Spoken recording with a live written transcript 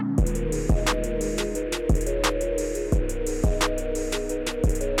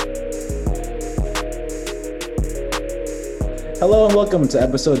Hello and welcome to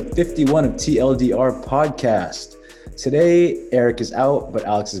episode 51 of TLDR Podcast. Today, Eric is out, but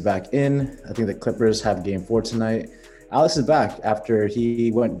Alex is back in. I think the Clippers have game 4 tonight. Alex is back after he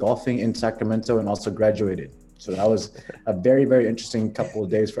went golfing in Sacramento and also graduated. So that was a very, very interesting couple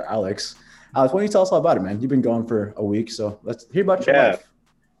of days for Alex. Alex, why don't you tell us all about it, man? You've been gone for a week, so let's hear about your life.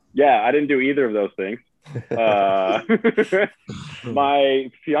 Yeah, I didn't do either of those things.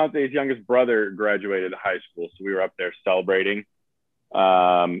 My fiance's youngest brother graduated high school, so we were up there celebrating.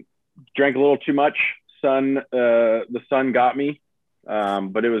 Drank a little too much. The sun got me,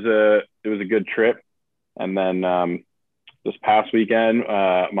 but it was a good trip. And then this past weekend,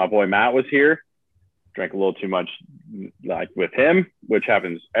 my boy Matt was here. Drank a little too much, like with him, which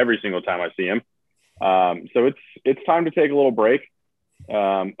happens every single time I see him. So it's time to take a little break.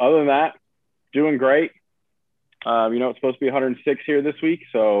 Other than that, doing great. It's supposed to be 106 here this week.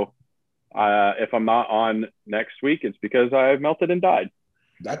 So if I'm not on next week, it's because I've melted and died.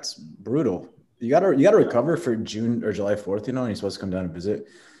 That's brutal. You gotta recover for June or July 4th, and you're supposed to come down and visit.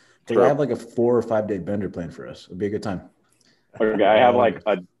 I have like a 4 or 5 day bender planned for us. It'd be a good time. Okay, I have like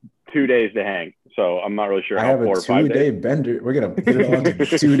 2 days to hang, so I'm not really sure how 4 or 5 days. 2 day bender. We're gonna put it on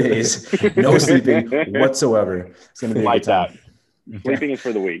to 2 days, no sleeping whatsoever. It's gonna be like a good time. That. Sleeping is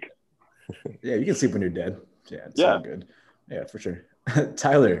for the weak. Yeah, you can sleep when you're dead. Yeah, it's all good. Yeah, for sure.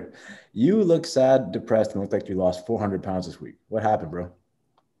 Tyler, you look sad, depressed, and look like you lost 400 pounds this week. What happened, bro?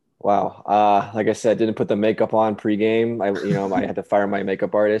 Wow. Like I said, didn't put the makeup on pregame. I had to fire my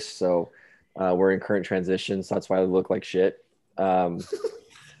makeup artist, so we're in current transition. So that's why I look like shit.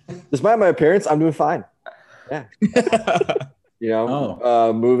 Despite my appearance, I'm doing fine. Yeah.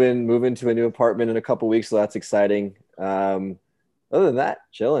 Moving to a new apartment in a couple weeks, so that's exciting. Other than that,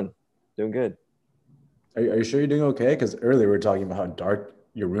 chilling, doing good. Are you sure you're doing okay? Because earlier we were talking about how dark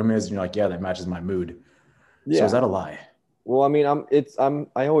your room is, and you're like, yeah, that matches my mood. Yeah. So is that a lie? Well, I mean,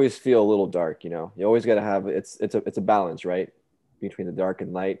 I always feel a little dark, You always got to have it's a balance, right? Between the dark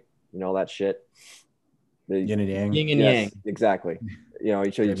and light, all that shit. The yin and yang. Yin and yang. Exactly. You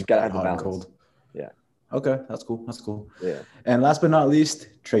just got to have the balance. Cold. Yeah. Okay, that's cool. Yeah. And last but not least,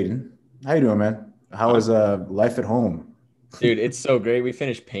 Traden. How you doing, man? How is life at home? Dude, it's so great. We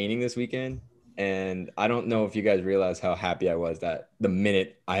finished painting this weekend. And I don't know if you guys realize how happy I was that the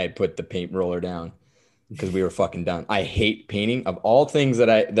minute I had put the paint roller down, because we were fucking done. I hate painting. Of all things that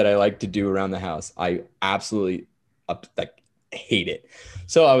I like to do around the house, I absolutely hate it.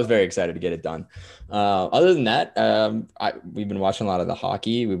 So I was very excited to get it done. Other than that, we've been watching a lot of the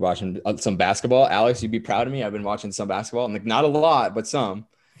hockey. We've been watching some basketball. Alex, you'd be proud of me. I've been watching some basketball. Like not a lot, but some.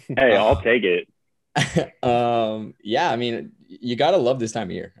 Hey, I'll take it. Yeah, I mean, you gotta love this time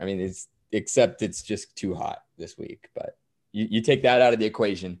of year. I mean, except it's just too hot this week. But you take that out of the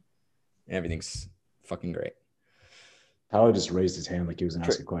equation, and everything's fucking great. Tyler just raised his hand like he was going to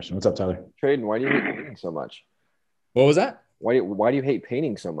ask a question. What's up, Tyler? Traden, why do you hate painting so much? What was that? Why do you hate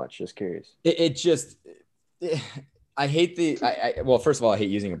painting so much? Just curious. I hate well, first of all, I hate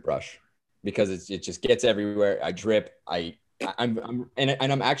using a brush because it just gets everywhere. I drip. I'm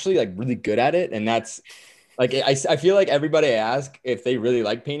actually like really good at it, and that's like I feel like everybody I ask if they really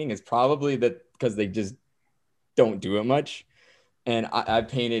like painting is probably that because they just don't do it much. And I've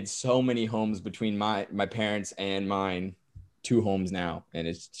painted so many homes between my parents and mine, 2 homes now. And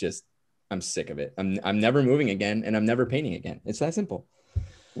it's just, I'm sick of it. I'm never moving again and I'm never painting again. It's that simple.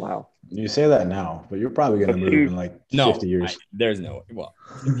 Wow. You say that now, but you're probably going to move in like 50 years. There's no,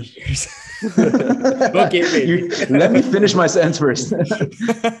 50 years. Okay, let me finish my sentence first.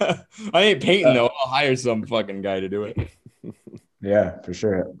 I ain't painting though. I'll hire some fucking guy to do it. Yeah, for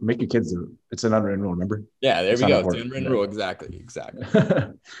sure. Make your kids do it. It's an unwritten rule, remember? Yeah, there we go. It's an unwritten rule. Exactly.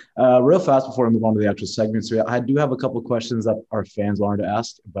 Real fast before we move on to the actual segment. So I do have a couple of questions that our fans wanted to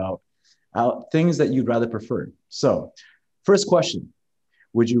ask about things that you'd rather prefer. So first question,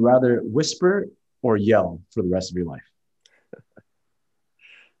 would you rather whisper or yell for the rest of your life?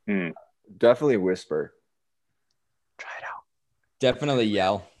 Definitely whisper. Try it out. Definitely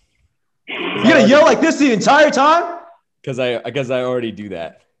yell. You're going to yell like this the entire time? Because I already do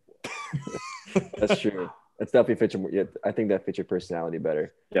that. That's true. That's definitely fits your. I think that fits your personality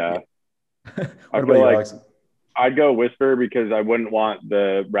better. Yeah. I feel like I'd go whisper because I wouldn't want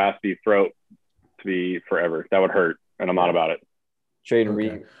the raspy throat to be forever. That would hurt, and I'm not about it. Traden,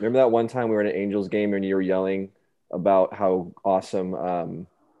 remember that one time we were at an Angels game and you were yelling about how awesome Connor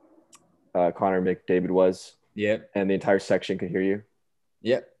McDavid was? Yep. And the entire section could hear you?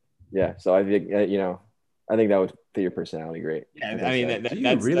 Yep. Yeah. So I think, I think that would fit your personality great. Yeah, I mean,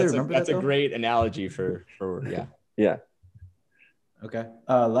 that's a great analogy for yeah. Yeah. Okay.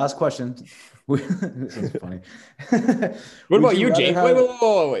 Last question. This is funny. What about you, Jake?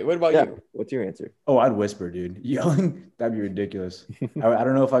 Wait. What about you? What's your answer? Oh, I'd whisper, dude. Yelling, that'd be ridiculous. I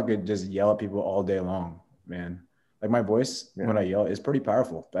don't know if I could just yell at people all day long, man. Like my voice when I yell is pretty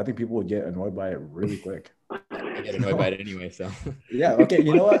powerful. I think people would get annoyed by it really quick. I get annoyed by it anyway, so. Yeah. Okay.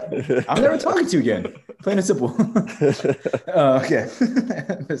 You know what? I'm never talking to you again. Plain and simple. Okay.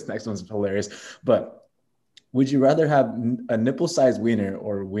 This next one's hilarious. But would you rather have a nipple-sized wiener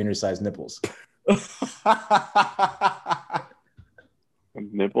or wiener-sized nipples?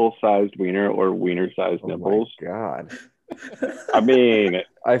 Nipple-sized wiener or wiener-sized nipples? Oh my God. I mean,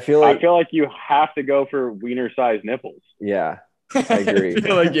 I feel like you have to go for wiener-sized nipples. Yeah, I agree. I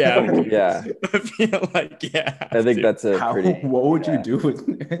feel like, yeah. Yeah. I feel like, yeah. I think that's a pretty. What would you do with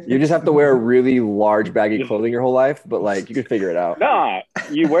You just have to wear a really large baggy clothing your whole life, but like you could figure it out. Nah,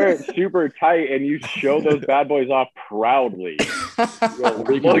 you wear it super tight and you show those bad boys off proudly.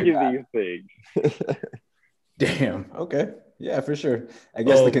 Look at these things. Damn. Okay. Yeah, for sure. I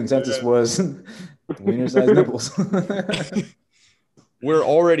guess the consensus was wiener-sized nipples. We're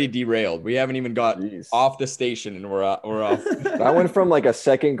already derailed. We haven't even got off the station and we're off. That went from like a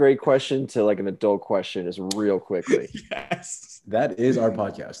second grade question to like an adult question just real quickly. Yes. That is our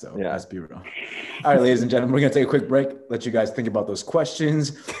podcast, though. Yeah. Let's be real. All right, ladies and gentlemen, we're going to take a quick break, let you guys think about those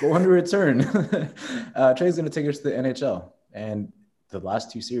questions. But when we return, Trey's going to take us to the NHL and the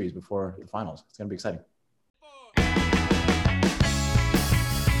last two series before the finals. It's going to be exciting.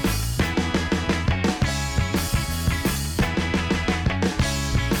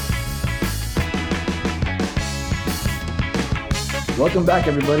 Welcome back,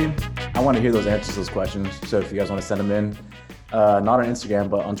 everybody. I want to hear those answers to those questions. So if you guys want to send them in, not on Instagram,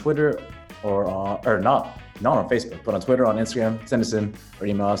 but on Twitter or not on Facebook, but on Twitter, on Instagram, send us in or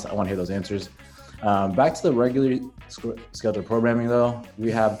email us. I want to hear those answers. Back to the regularly scheduled programming, though.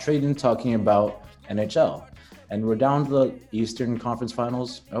 We have Trayden talking about NHL, and we're down to the Eastern Conference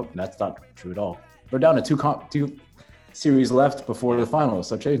Finals. Oh, that's not true at all. We're down to two series left before the finals.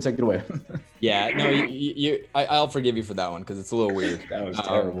 So Trayden, take it away. Yeah, no, I'll forgive you for that one because it's a little weird. That was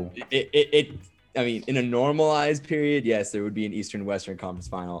terrible. I mean, in a normalized period, yes, there would be an Eastern Western Conference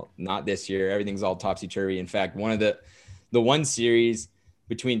Final. Not this year. Everything's all topsy-turvy. In fact, one of the one series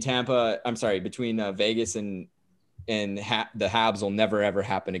between Vegas and the Habs will never ever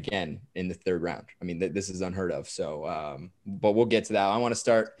happen again in the third round. I mean, this is unheard of. So, but we'll get to that. I want to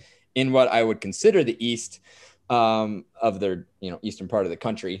start in what I would consider the East of their eastern part of the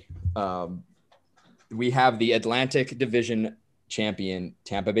country. We have the Atlantic Division champion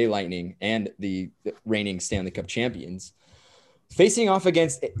Tampa Bay Lightning and the reigning Stanley Cup champions facing off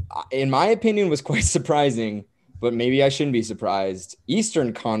against, in my opinion, was quite surprising, but maybe I shouldn't be surprised,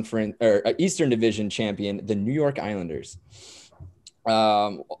 Eastern Conference or Eastern Division champion, the New York Islanders.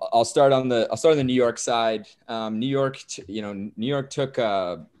 I'll start on the New York side. New York took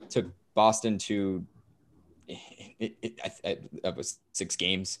Boston to it was 6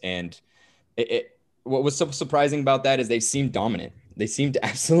 games, and what was so surprising about that is they seemed dominant. They seemed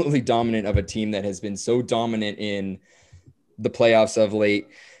absolutely dominant of a team that has been so dominant in the playoffs of late.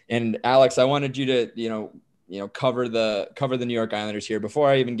 And Alex, I wanted you to cover the New York Islanders here before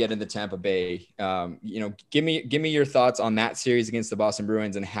I even get into Tampa Bay. Give me your thoughts on that series against the Boston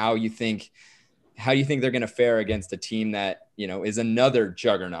Bruins and how you think they're going to fare against a team that is another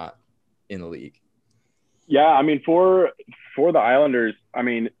juggernaut in the league. Yeah, I mean, for the Islanders, I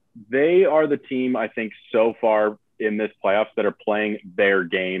mean, they are the team, I think, so far in this playoffs that are playing their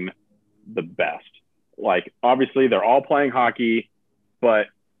game the best. Like, obviously, they're all playing hockey, but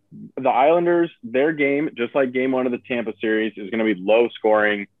the Islanders, their game, just like game one of the Tampa series, is going to be low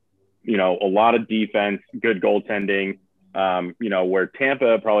scoring, a lot of defense, good goaltending, where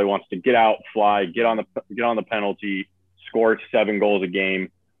Tampa probably wants to get out, fly, get on the penalty, score 7 goals a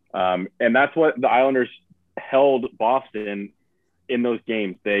game. And that's what the Islanders held Boston in those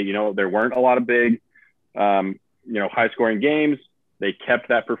games. They, there weren't a lot of big, high scoring games. They kept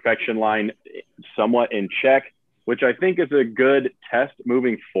that perfection line somewhat in check, which I think is a good test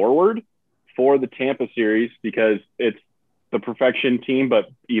moving forward for the Tampa series because it's the perfection team, but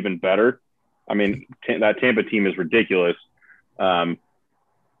even better. I mean, that Tampa team is ridiculous. So, I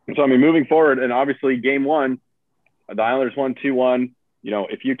mean, moving forward, and obviously game one, the Islanders won 2-1.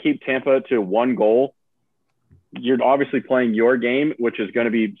 If you keep Tampa to 1 goal, you're obviously playing your game, which is going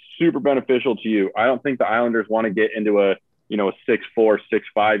to be super beneficial to you. I don't think the Islanders want to get into a 6-4,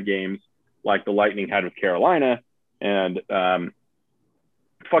 6-5 games like the Lightning had with Carolina. And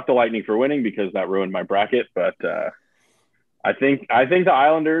fuck the Lightning for winning because that ruined my bracket. But I think the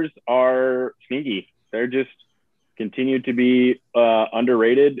Islanders are sneaky. They're just continue to be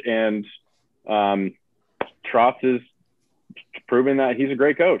underrated, and Trotz is proving that he's a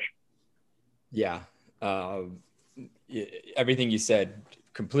great coach. Yeah. Everything you said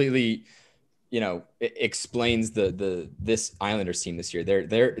completely, explains this Islanders team this year.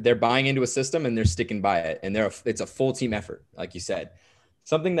 They're buying into a system and they're sticking by it, and it's a full team effort, like you said.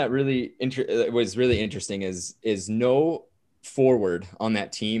 Something that really was really interesting is no forward on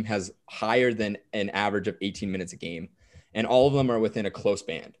that team has higher than an average of 18 minutes a game, and all of them are within a close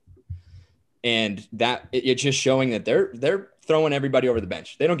band. And that it's just showing that they're throwing everybody over the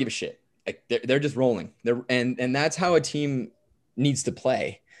bench. They don't give a shit. Like they're just rolling. And that's how a team needs to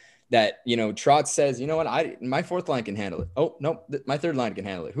play. That, Trotz says, you know what, my fourth line can handle it. Oh no, my third line can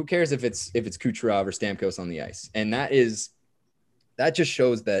handle it. Who cares if it's Kucherov or Stamkos on the ice? And that just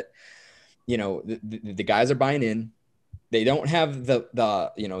shows that, the guys are buying in. They don't have they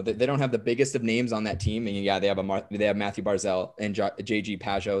don't have the biggest of names on that team. And yeah, they have Matthew Barzal and JG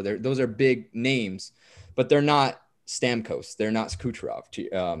Pageau. Those are big names, but they're not Stamkos. They're not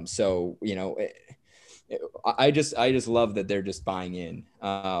Kucherov. So, I just love that they're just buying in.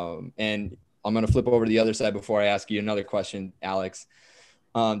 And I'm going to flip over to the other side before I ask you another question, Alex.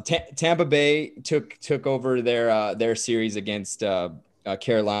 Tampa Bay took over their series against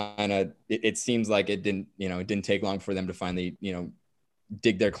Carolina. It seems like it didn't take long for them to finally,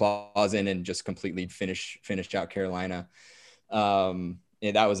 dig their claws in and just completely finish out Carolina. And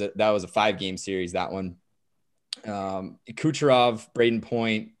that was a 5-game series, that one. Kucherov, Braden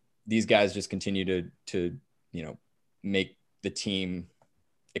Point, these guys just continue to make the team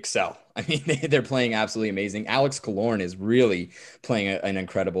excel. I mean, they're playing absolutely amazing. Alex Killorn is really playing an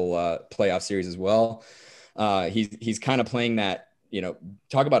incredible playoff series as well. He's kind of playing that,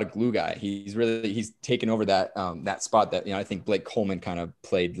 talk about a glue guy. He's taken over that spot that, I think Blake Coleman kind of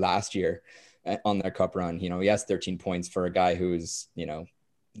played last year on their cup run. He has 13 points for a guy who's,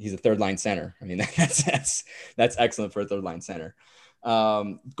 he's a third line center. I mean, that's excellent for a third line center.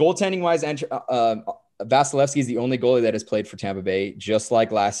 Goaltending wise, Vasilevsky is the only goalie that has played for Tampa Bay, just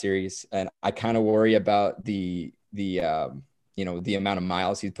like last series. And I kind of worry about the amount of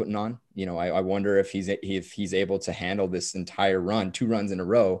miles he's putting on. I wonder if he's able to handle this entire run, 2 runs in a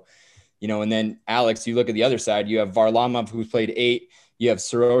row, and then Alex, you look at the other side, you have Varlamov, who's played 8, you have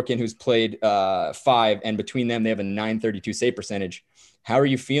Sorokin, who's played 5, and between them, they have a .932 save percentage. How are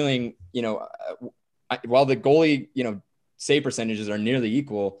you feeling, while the goalie, save percentages are nearly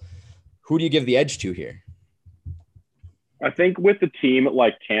equal, who do you give the edge to here? I think with a team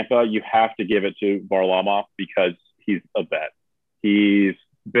like Tampa, you have to give it to Varlamov because he's a vet. He's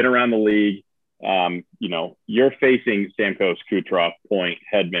been around the league. You're facing Stamkos, Kucherov, Point,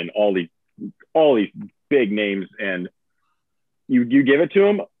 Hedman, all these big names, and you give it to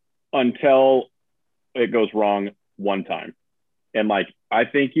him until it goes wrong one time. And I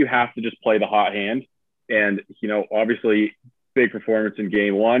think you have to just play the hot hand. And, obviously big performance in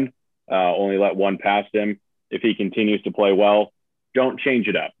game 1, only let 1 past him. If he continues to play well, don't change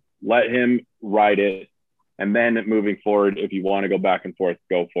it up. Let him ride it. And then moving forward, if you want to go back and forth,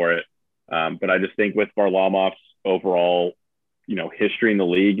 go for it. But I just think with Varlamov's overall, history in the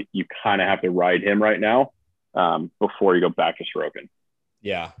league, you kind of have to ride him right now before you go back to Sorokin.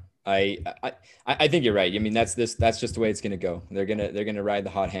 Yeah, I think you're right. I mean, that's just the way it's going to go. They're gonna ride the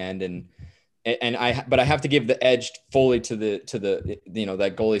hot hand, but I have to give the edge fully to the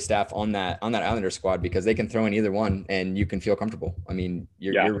that goalie staff on that Islander squad, because they can throw in either one and you can feel comfortable. I mean,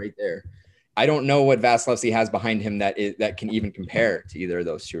 you're right there. I don't know what Vasilevsky has behind him that can even compare to either of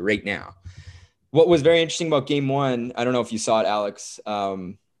those two right now. What was very interesting about game 1, I don't know if you saw it, Alex.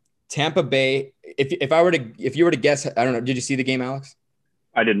 Tampa Bay. If you were to guess, I don't know. Did you see the game, Alex?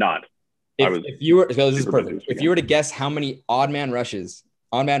 I did not. If you were to guess how many odd man rush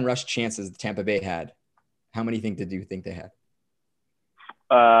chances Tampa Bay had, how many do you think they had?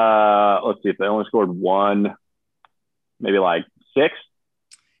 Let's see. If they only scored 1, maybe 6.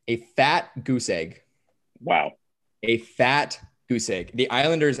 A fat goose egg. Wow. A fat goose egg. The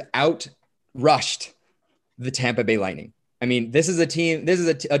Islanders out-rushed the Tampa Bay Lightning. I mean, this is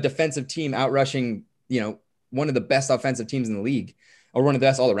a defensive team out-rushing, one of the best offensive teams in the league, or one of the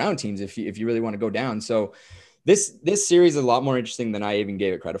best all-around teams if you really want to go down. So this series is a lot more interesting than I even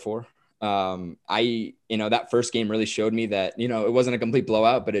gave it credit for. That first game really showed me that, it wasn't a complete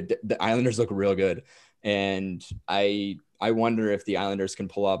blowout, but the Islanders look real good. And I wonder if the Islanders can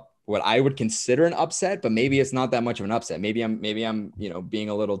pull up what I would consider an upset, but maybe it's not that much of an upset. Maybe I'm being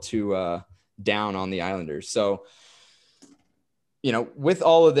a little too down on the Islanders. So, with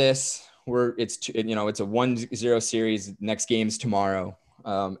all of this, it's a 1-0 series. Next game's tomorrow.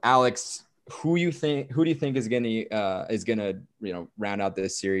 Alex, who do you think is gonna round out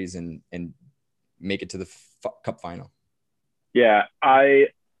this series and make it to the cup final? Yeah, I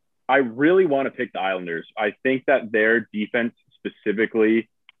really want to pick the Islanders. I think that their defense, specifically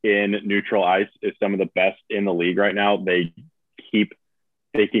in neutral ice, is some of the best in the league right now. They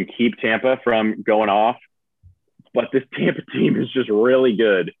can keep Tampa from going off, but this Tampa team is just really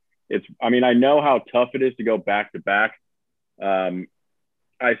good. I know how tough it is to go back to back. I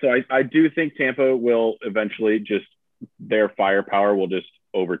do think Tampa will eventually their firepower will just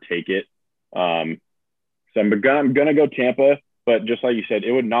overtake it. So I'm gonna go Tampa, but just like you said,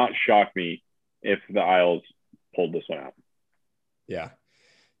 it would not shock me if the Isles pulled this one out. Yeah.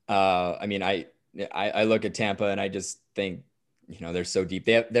 I look at Tampa and I just think, they're so deep.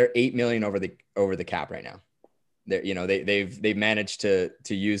 They're 8 million over the cap right now. They've managed to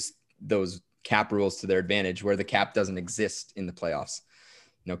use those cap rules to their advantage where the cap doesn't exist in the playoffs.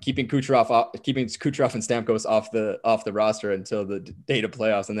 Keeping Kucherov and Stamkos off the roster until the date of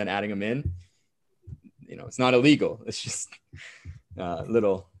playoffs and then adding them in, it's not illegal. It's just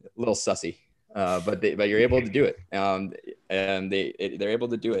little sussy. But you're able to do it. And they're able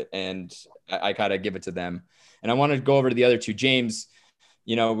to do it. And I gotta give it to them. And I want to go over to the other two. James,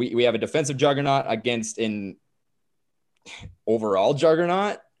 we have a defensive juggernaut against an overall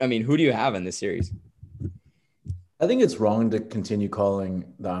juggernaut. I mean, who do you have in this series? I think it's wrong to continue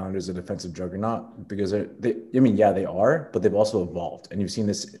calling the Islanders a defensive juggernaut because they are, but they've also evolved. And you've seen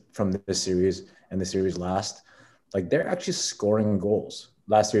this from this series and the series last. Like, they're actually scoring goals.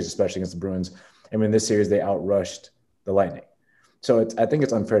 Last series, especially against the Bruins. This series, they outrushed the Lightning. So I think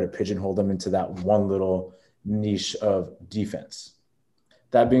it's unfair to pigeonhole them into that one little niche of defense.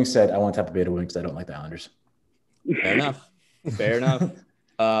 That being said, I want Tampa Bay to win because I don't like the Islanders. Fair enough.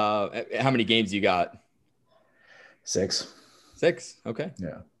 How many games you got? 6. Okay.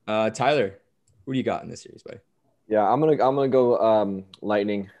 Yeah. Tyler, who do you got in this series, buddy? Yeah, I'm gonna go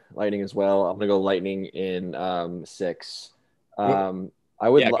Lightning as well. I'm gonna go Lightning in 6. I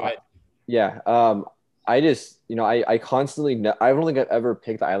would. I just, I constantly, I don't think I've ever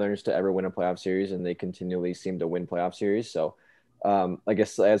picked the Islanders to ever win a playoff series, and they continually seem to win playoff series. So, I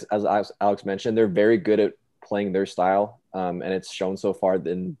guess as Alex mentioned, they're very good at playing their style, and it's shown so far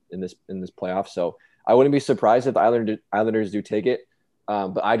in this playoff. So I wouldn't be surprised if the Islanders do take it,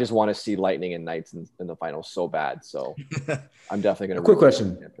 but I just want to see Lightning and Knights in the finals so bad. So I'm definitely going to. Quick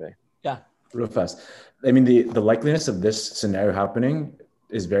question. Yeah, real fast. The likeliness of this scenario happening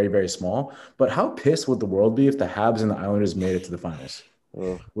is very, very small. But how pissed would the world be if the Habs and the Islanders made it to the finals?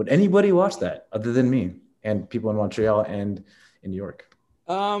 Would anybody watch that other than me and people in Montreal and in New York?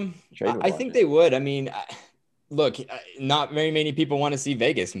 I think they would. Look, not very many people want to see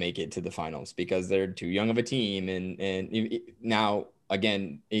Vegas make it to the finals because they're too young of a team. And now,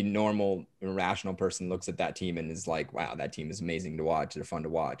 again, a normal, rational person looks at that team and is like, wow, that team is amazing to watch. They're fun to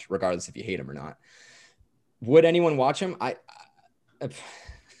watch, regardless if you hate them or not. Would anyone watch them? I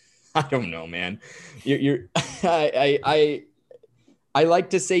don't know, man. I like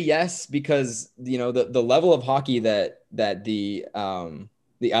to say yes because the level of hockey that the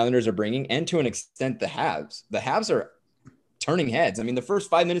Islanders are bringing, and to an extent the Habs are turning heads. The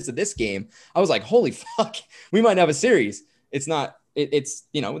first 5 minutes of this game, I was like, holy fuck, we might have a series. It's not. They're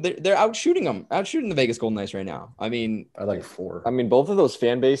outshooting the Vegas Golden Knights right now. I like 4. Both of those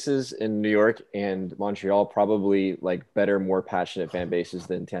fan bases in New York and Montreal probably like better, more passionate fan bases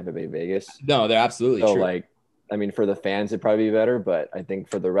than Tampa Bay, Vegas. No, they're absolutely true. For the fans, it'd probably be better, but I think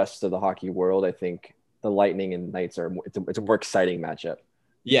for the rest of the hockey world, I think the Lightning and Knights it's a more exciting matchup.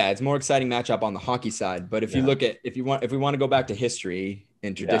 Yeah, it's a more exciting matchup on the hockey side. But if you look at if we want to go back to history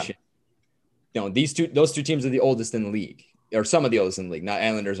and tradition, those two teams are the oldest in the league. Or some of the oldest in the league. Not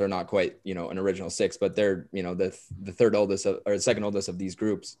Islanders are not quite, an original 6, but they're, the third oldest or the second oldest of these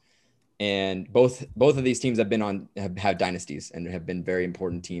groups. And both of these teams have dynasties and have been very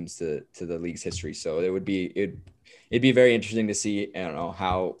important teams to the league's history. So it'd be very interesting to see, I don't know,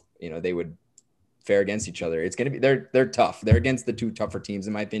 how, they would fare against each other. It's going to be, they're tough. They're against the two tougher teams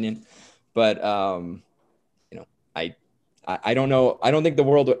in my opinion. But, I don't know. I don't think the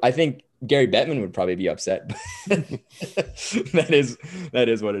world, I think Gary Bettman would probably be upset. That is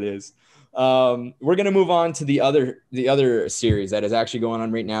what it is. We're going to move on to the other series that is actually going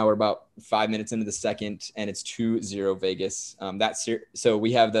on right now. We're about 5 minutes into the second, and it's 2-0 Vegas. So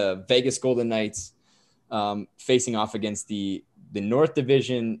we have the Vegas Golden Knights facing off against the North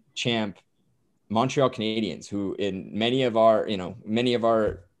Division champ Montreal Canadiens, who in many of our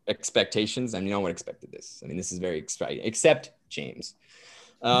expectations, no one expected this. This is very exciting, except James.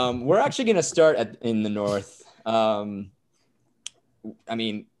 We're actually going to start in the North.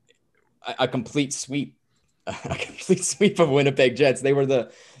 a complete sweep, a complete sweep of Winnipeg Jets. They were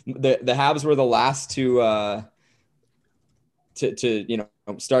the Habs were the last to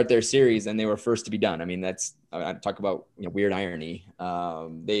start their series, and they were first to be done. I mean, that's I talk about weird irony.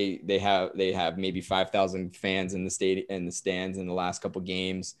 They have maybe 5,000 fans in the stands in the last couple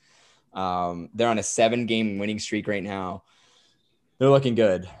games. They're on a 7-game winning streak right now. They're looking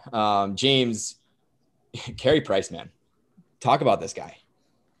good. James, Carey Price, man, talk about this guy.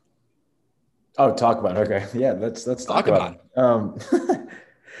 Oh, talk about it. Okay, yeah, let's talk about it.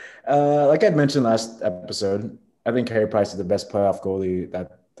 Like I'd mentioned last episode, I think Carey Price is the best playoff goalie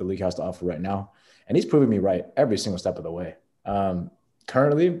that the league has to offer right now, and he's proving me right every single step of the way.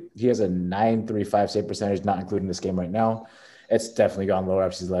 Currently, he has a .935 save percentage, not including this game right now. It's definitely gone lower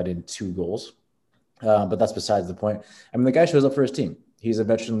after he's let in 2 goals, but that's besides the point. I mean, the guy shows up for his team. He's a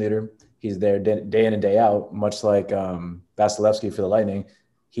veteran leader. He's there day in and day out, much like Vasilevsky for the Lightning.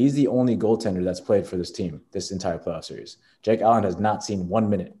 He's the only goaltender that's played for this team this entire playoff series. Jake Allen has not seen 1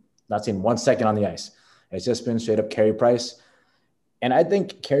 minute, not seen 1 second on the ice. It's just been straight up Carey Price. And I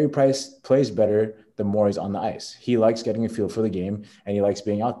think Carey Price plays better the more he's on the ice. He likes getting a feel for the game, and he likes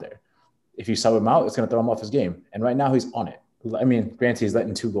being out there. If you sub him out, it's going to throw him off his game. And right now he's on it. I mean, granted, he's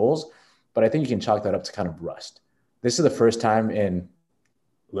letting 2 goals, but I think you can chalk that up to kind of rust. This is the first time in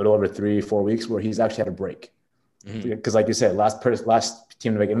a little over 3-4 weeks where he's actually had a break. Because like you said, last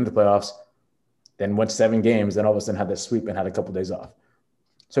team to make it into the playoffs, then went 7 games, then all of a sudden had this sweep and had a couple of days off.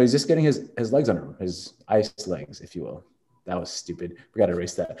 So he's just getting his legs under him, his ice legs, if you will. That was stupid. We got to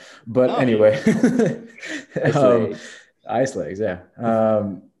erase that. But anyway, ice legs, yeah.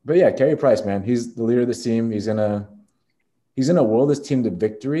 But yeah, Carey Price, man, he's the leader of this team. He's gonna will this team to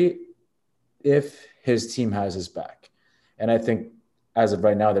victory if his team has his back. And I think as of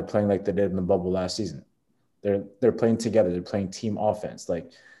right now, they're playing like they did in the bubble last season. They're playing together. They're playing team offense.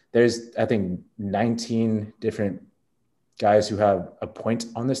 Like there's, I think, 19 different guys who have a point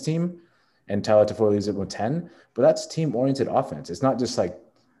on this team, and Tyler Toffoli leads it with 10. But that's team-oriented offense. It's not just like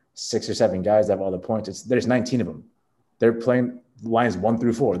 6 or 7 guys that have all the points. There's 19 of them. They're playing lines 1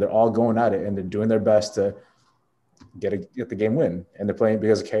 through 4. They're all going at it, and they're doing their best to get the game win. And they're playing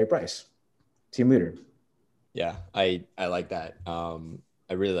because of Carey Price, team leader. Yeah, I like that. I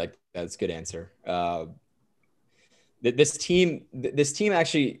really like that. That's a good answer. This team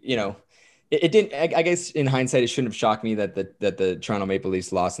actually, it didn't. I guess in hindsight, it shouldn't have shocked me that the Toronto Maple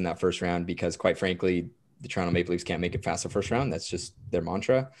Leafs lost in that first round, because quite frankly, the Toronto Maple Leafs can't make it past the first round. That's just their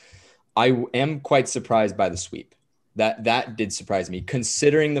mantra. I am quite surprised by the sweep. That did surprise me,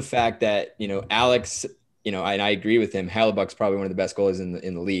 considering the fact that Alex, and I agree with him. Hellebuck's probably one of the best goalies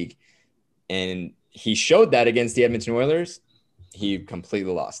in the league, and he showed that against the Edmonton Oilers. He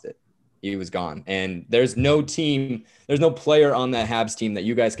completely lost it. He was gone. And there's no player on that Habs team that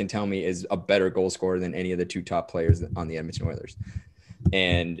you guys can tell me is a better goal scorer than any of the 2 top players on the Edmonton Oilers.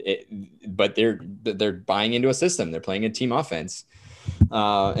 But they're buying into a system. They're playing a team offense.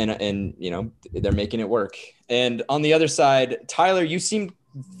 And they're making it work. And on the other side, Tyler, you seem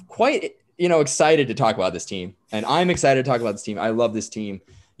quite, excited to talk about this team. And I'm excited to talk about this team. I love this team.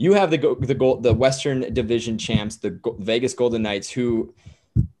 You have the Western Division champs, the Vegas Golden Knights, who,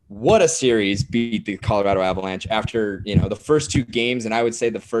 what a series, beat the Colorado Avalanche after, the first 2 games. And I would say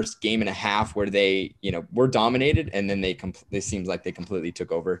the first game and a half where they, were dominated. And then it seems like they completely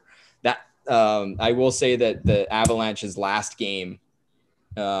took over. That I will say that the Avalanche's last game,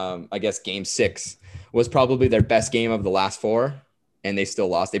 I guess game 6, was probably their best game of the last 4. And they still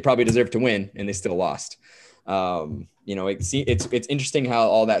lost. They probably deserved to win, and they still lost. It's interesting how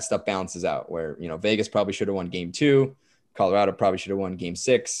all that stuff balances out, where, Vegas probably should have won game 2. Colorado probably should have won game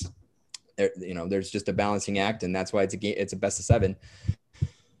 6. There's just a balancing act, and that's why it's a best of 7.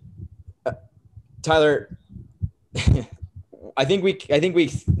 Tyler, I think we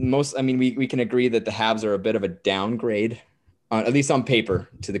can agree that the Habs are a bit of a downgrade, at least on paper,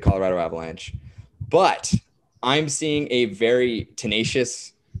 to the Colorado Avalanche. But I'm seeing a very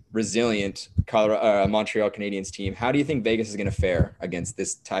tenacious, resilient Montreal Canadiens team. How do you think Vegas is going to fare against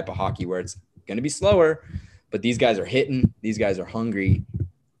this type of hockey, where it's going to be slower, but these guys are hitting, these guys are hungry?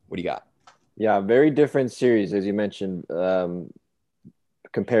 What do you got? Yeah, very different series, as you mentioned,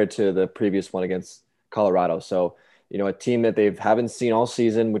 compared to the previous one against Colorado. So, a team that they haven't seen all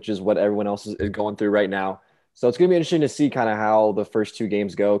season, which is what everyone else is going through right now. So it's going to be interesting to see kind of how the first 2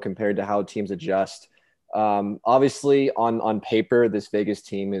 games go compared to how teams adjust. Obviously, on paper, this Vegas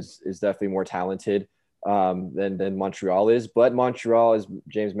team is definitely more talented than Montreal is. But Montreal, as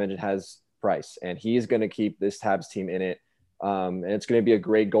James mentioned, has Price, and he's going to keep this Habs team in it. And it's going to be a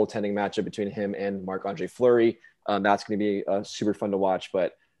great goaltending matchup between him and Marc-Andre Fleury. That's going to be super fun to watch.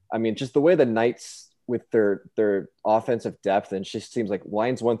 But I mean, just the way the Knights with their offensive depth, and it just seems like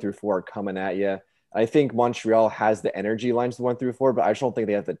lines 1 through 4 are coming at you. I think Montreal has the energy lines 1 through 4, but I just don't think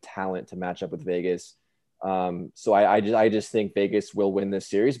they have the talent to match up with Vegas. So I just think Vegas will win this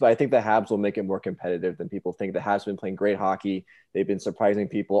series, but I think the Habs will make it more competitive than people think. The Habs have been playing great hockey. They've been surprising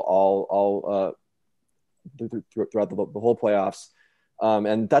people all throughout the whole playoffs.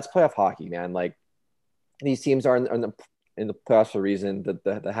 And that's playoff hockey, man. Like, these teams are in the playoffs for a reason. The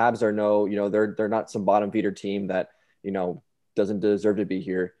Habs are they're not some bottom feeder team that, doesn't deserve to be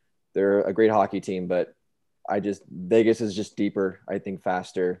here. They're a great hockey team, but Vegas is just deeper, I think,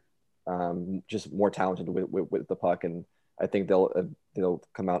 faster, just more talented with the puck. And I think they'll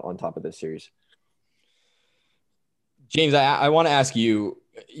come out on top of this series. James, I want to ask you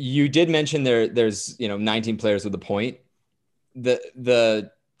did mention there's 19 players with a point. The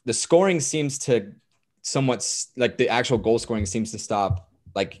scoring seems to somewhat, like, the actual goal scoring seems to stop,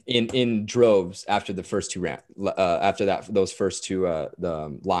 like, in droves after the first two rounds, those first two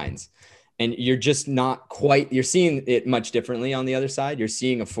the lines. And you're just not quite, you're seeing it much differently on the other side. You're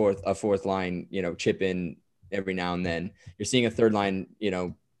seeing a fourth line, chip in every now and then. You're seeing a third line,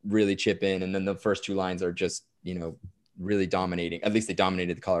 really chip in. And then the first two lines are just, really dominating. At least they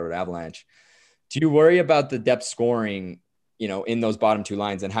dominated the Colorado Avalanche. Do you worry about the depth scoring, in those bottom two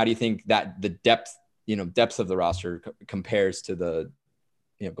lines? And how do you think that the depth of the roster compares to the,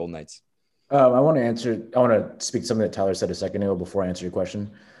 Golden Knights? I want to speak to something that Tyler said a second ago before I answer your question.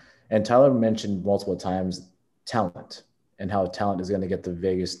 And Tyler mentioned multiple times talent and how talent is going to get the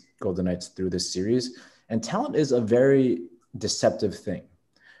Vegas Golden Knights through this series. And talent is a very deceptive thing.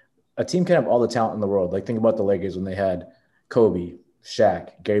 A team can have all the talent in the world. Like, think about the Lakers when they had Kobe,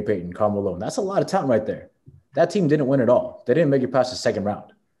 Shaq, Gary Payton, Karl Malone. That's a lot of talent right there. That team didn't win at all. They didn't make it past the second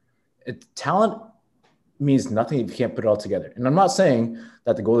round. Talent means nothing if you can't put it all together. And I'm not saying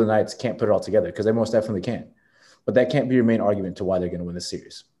that the Golden Knights can't put it all together, because they most definitely can. But that can't be your main argument to why they're going to win the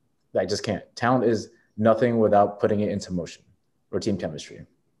series. That just can't. Talent is nothing without putting it into motion or team chemistry.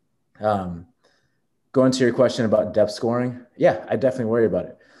 Going to your question about depth scoring, yeah, I definitely worry about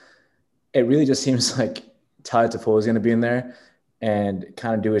it. It really just seems like Tyler Toffoli is going to be in there and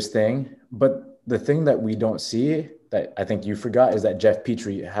kind of do his thing. But the thing that we don't see, that I think you forgot, is that Jeff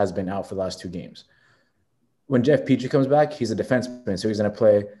Petrie has been out for the last 2 games. When Jeff Petrie comes back, he's a defenseman, so he's going to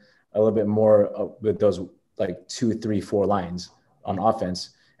play a little bit more with those, like, 2, 3, 4 lines on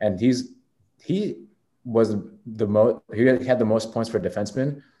offense. And he had the most points for a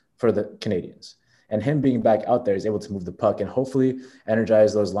defenseman for the Canadians. And him being back out there is able to move the puck and hopefully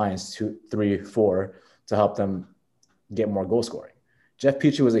energize those lines 2, 3, 4 to help them get more goal scoring. Jeff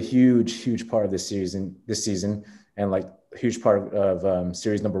Petrie was a huge part of this season, and, like, a huge part of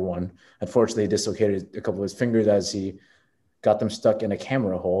series number 1. Unfortunately, he dislocated a couple of his fingers as he got them stuck in a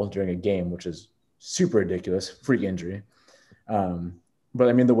camera hole during a game, which is super ridiculous, freak injury. But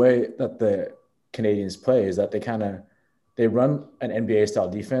I mean, the way that the Canadians play is that they run an NBA style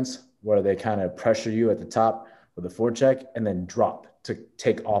defense where they kind of pressure you at the top with a forecheck and then drop to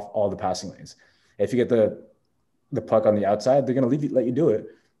take off all the passing lanes. If you get the puck on the outside, they're going to let you do it,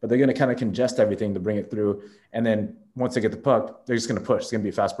 but they're going to kind of congest everything to bring it through. And then once they get the puck, they're just going to push. It's going to be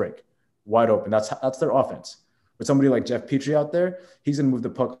a fast break, wide open. That's their offense. With somebody like Jeff Petrie out there, he's going to move the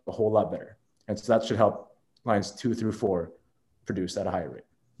puck a whole lot better. And so that should help lines 2 through 4 produce at a higher rate.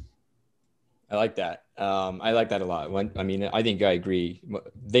 I like that. I like that a lot. I think I agree.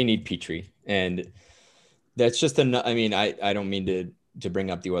 They need Petrie, and that's just I don't mean to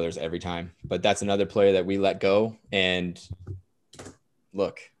bring up the Oilers every time, but that's another player that we let go. And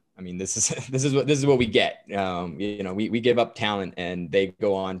look, I mean, this is what we get. We give up talent, and they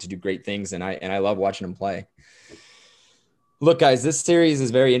go on to do great things. And I love watching them play. Look, guys, this series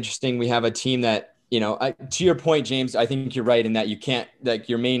is very interesting. We have a team that, to your point, James, I think you're right in that you can't, like,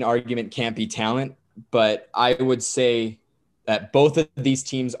 your main argument can't be talent, but I would say that both of these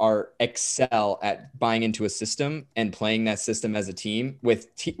teams excel at buying into a system and playing that system as a team with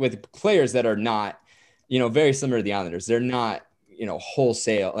players that are not, very similar to the Islanders. They're not,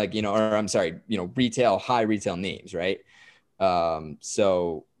 wholesale, high retail names, right?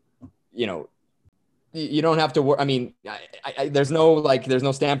 So, you don't have to worry. I mean, there's no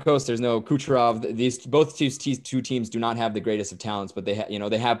Stamkos, there's no Kucherov. Both two teams do not have the greatest of talents, but they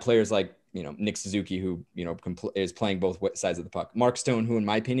have players like, Nick Suzuki, who, is playing both sides of the puck. Mark Stone, who, in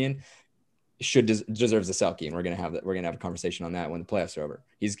my opinion, deserves the Selke, and we're gonna have a conversation on that when the playoffs are over.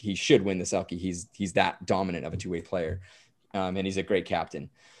 He should win the Selke. He's that dominant of a two-way player, and he's a great captain.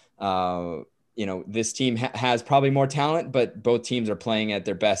 This team has probably more talent, but both teams are playing at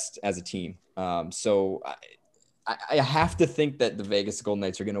their best as a team. So I have to think that the Vegas Golden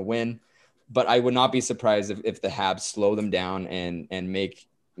Knights are going to win, but I would not be surprised if the Habs slow them down and make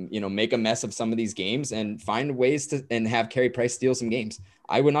a mess of some of these games and find ways to and have Carey Price steal some games.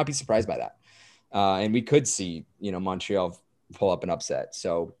 I would not be surprised by that. And we could see, Montreal pull up an upset.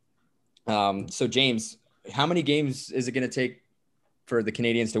 So James, how many games is it going to take for the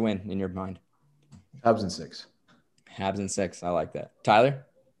Canadians to win in your mind? Habs in 6. Habs in 6. I like that. Tyler?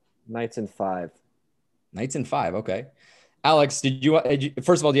 Knights in 5. Knights in 5. Okay. Alex, did you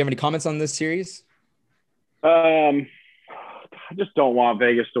first of all, do you have any comments on this series? I just don't want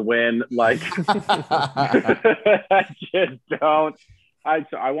Vegas to win. Like, I just don't.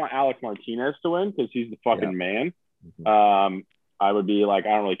 I want Alex Martinez to win because he's the fucking man. I would be like, I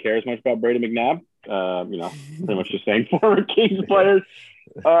don't really care as much about Brady McNabb. Pretty much the same former Kings players.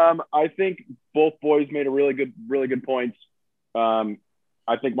 I think both boys made a really good points.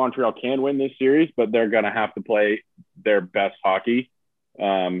 I think Montreal can win this series, but they're going to have to play their best hockey.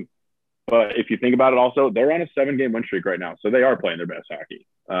 But if you think about it also, they're on a 7-game win streak right now. So they are playing their best hockey.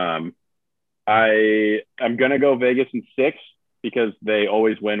 I am going to go Vegas in 6 because they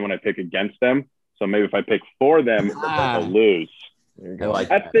always win when I pick against them. So maybe if I pick for them, they'll lose.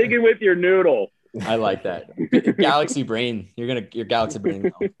 I'm thinking with your noodle. I like that. Galaxy brain. You're Galaxy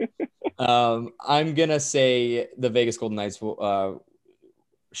brain. I'm going to say the Vegas Golden Knights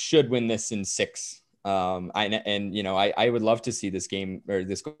should win this in 6. I would love to see this game or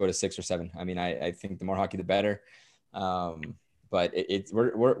this go to 6 or 7. I mean, I think the more hockey, the better. But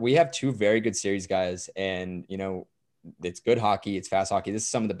we have 2 very good series, guys. And, it's good hockey. It's fast hockey. This is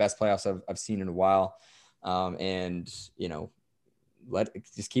some of the best playoffs I've seen in a while.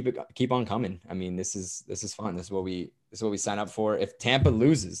 Just keep on coming. I mean, this is fun. This is what we sign up for. If Tampa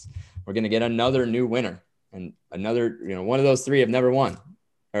loses, we're going to get another new winner and another, one of those 3 have never won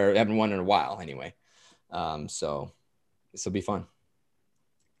or haven't won in a while anyway. So this will be fun.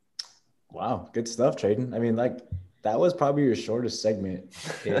 Wow. Good stuff, Traden. I mean, that was probably your shortest segment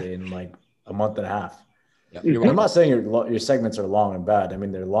in like a month and a half. Yeah, I'm not saying your segments are long and bad. I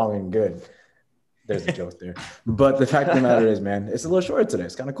mean, they're long and good. There's a joke there. But the fact of the matter is, man, it's a little short today.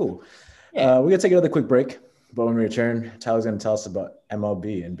 It's kind of cool. Yeah. We're going to take another quick break. But when we return, Tyler's going to tell us about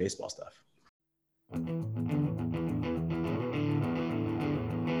MLB and baseball stuff.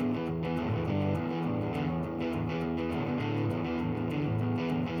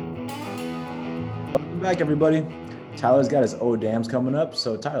 Welcome back, everybody. Tyler's got his Oh Dams coming up.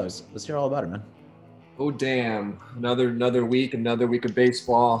 So, Tyler, let's hear all about it, man. Oh, damn. Another week of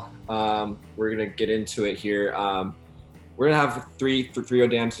baseball. We're going to get into it here. We're going to have three Oh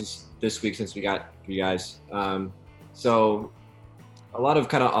Dams this week since we got you guys. So a lot of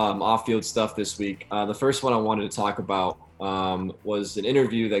kind of off-field stuff this week. The first one I wanted to talk about was an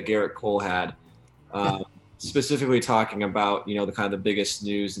interview that Garrett Cole had, specifically talking about, the kind of the biggest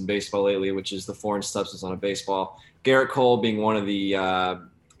news in baseball lately, which is the foreign substance on a baseball. Garrett Cole being one of the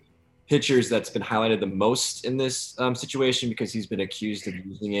pitchers that's been highlighted the most in this situation because he's been accused of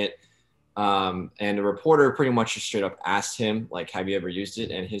using it. And a reporter pretty much just straight up asked him, like, have you ever used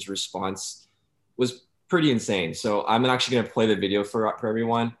it? And his response was pretty insane. So I'm actually going to play the video for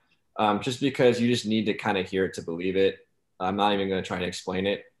everyone, just because you just need to kind of hear it to believe it. I'm not even going to try to explain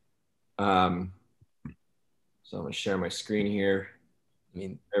it. So I'm going to share my screen here. I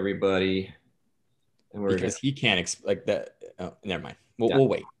mean, everybody. And because he can't like that. Oh, never mind. We'll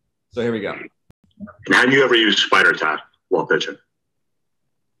wait. So here we go. And have you ever used spider tap while pitching?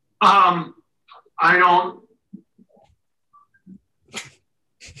 I don't.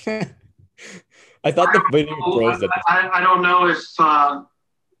 I thought the video froze. I don't know if I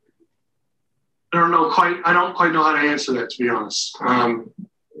don't quite know how to answer that, to be honest. I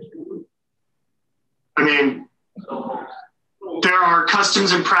mean, there are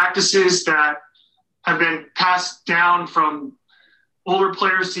customs and practices that have been passed down from older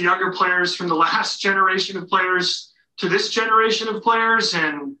players to younger players, from the last generation of players to this generation of players.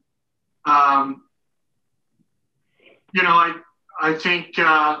 And, I think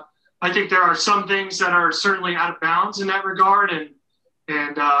there are some things that are certainly out of bounds in that regard.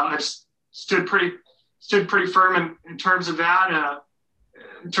 And I've stood pretty firm in terms of that,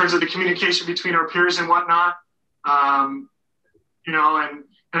 in terms of the communication between our peers and whatnot. And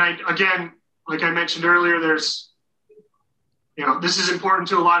I, again, like I mentioned earlier, there's, this is important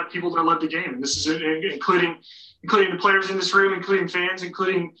to a lot of people that love the game. And this is including the players in this room, including fans,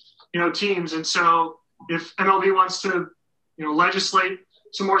 including, teams. And so if MLB wants to, legislate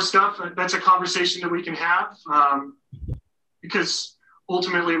some more stuff, that's a conversation that we can have, because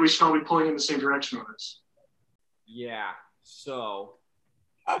ultimately we should all be pulling in the same direction on this. Yeah. So,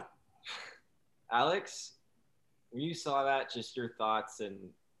 Alex, when you saw that, just your thoughts and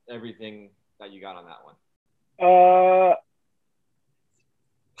everything that you got on that one.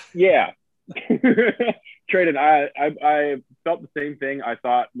 Yeah. Traded. I felt the same thing. I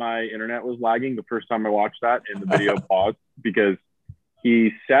thought my internet was lagging the first time I watched that, and the video paused because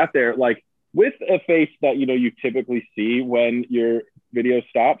he sat there like with a face that you typically see when your video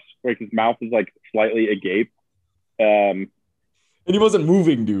stops, like his mouth is like slightly agape. And he wasn't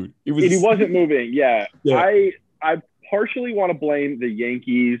moving, dude. He wasn't moving. Yeah. Yeah. I partially want to blame the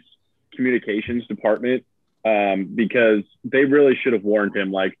Yankees communications department because they really should have warned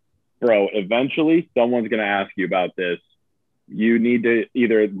him, like, bro, eventually someone's going to ask you about this. You need to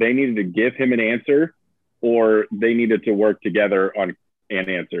they needed to give him an answer or they needed to work together on an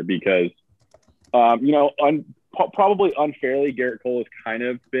answer because, probably unfairly, Garrett Cole has kind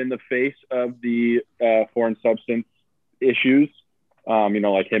of been the face of the foreign substance issues,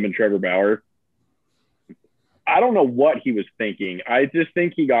 like him and Trevor Bauer. I don't know what he was thinking. I just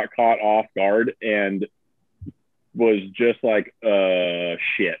think he got caught off guard and was just like,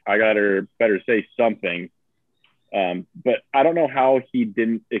 shit, I better say something. But I don't know how he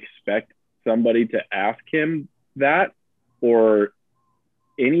didn't expect somebody to ask him that or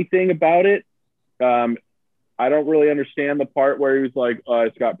anything about it. I don't really understand the part where he was like,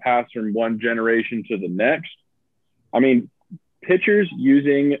 it's got passed from one generation to the next. I mean, pitchers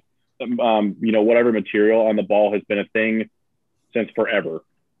using, whatever material on the ball has been a thing since forever.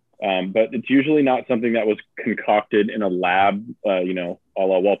 But it's usually not something that was concocted in a lab, a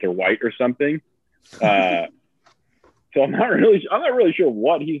la Walter White or something. So I'm not really sure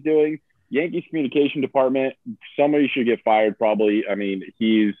what he's doing. Yankees communication department, somebody should get fired probably. I mean,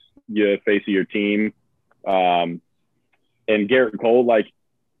 he's the face of your team. And Garrett Cole,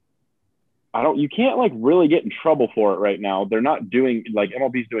 you can't really get in trouble for it right now. They're not doing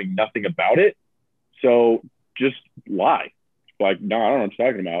MLB's doing nothing about it. So just lie. No, I don't know what you're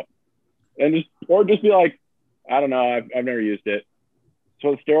talking about. And just be like, I don't know. I've never used it.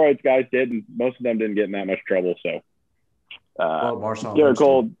 So the steroids guys did, and most of them didn't get in that much trouble. So Marshawn Garrett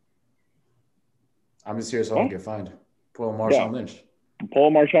Cole. I'm just here so I don't get fined. Pull Marshawn Lynch.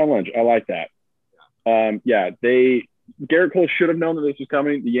 Pull Marshawn Lynch. I like that. Garrett Cole should have known that this was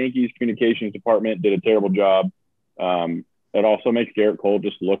coming. The Yankees communications department did a terrible job. It also makes Garrett Cole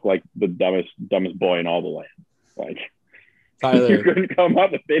just look like the dumbest boy in all the land. Tyler, you couldn't come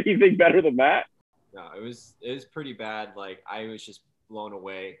up with anything better than that. No, it was pretty bad. I was just blown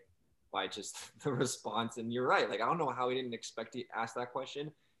away by just the response. And you're right. I don't know how he didn't expect to ask that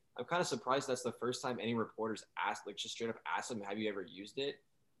question. I'm kind of surprised that's the first time any reporters asked, just straight up asked him, have you ever used it?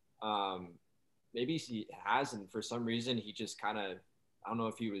 Maybe he has, and for some reason he just kind of, I don't know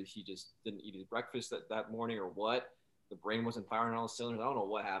if he just didn't eat his breakfast that morning or what. The brain wasn't firing on all cylinders. I don't know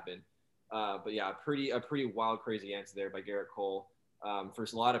what happened. But yeah, a pretty wild, crazy answer there by Garrett Cole. For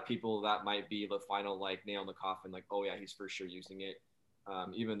a lot of people, that might be the final nail in the coffin. Oh yeah, he's for sure using it.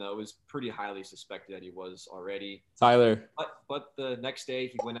 Even though it was pretty highly suspected that he was already. Tyler. But the next day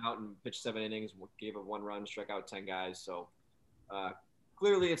he went out and pitched 7 innings, gave up 1 run, struck out 10 guys. So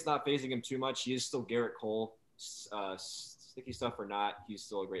clearly it's not phasing him too much. He is still Garrett Cole. Sticky stuff or not, he's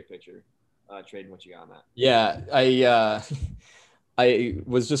still a great pitcher. Trading, what you got on that? Yeah, I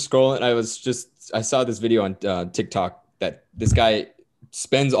was just scrolling. I saw this video on TikTok that this guy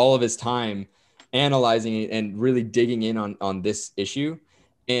spends all of his time analyzing it and really digging in on this issue.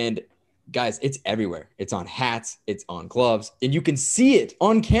 And guys, it's everywhere. It's on hats, it's on gloves, and you can see it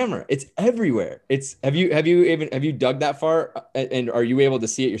on camera. It's everywhere. Have you dug that far? And are you able to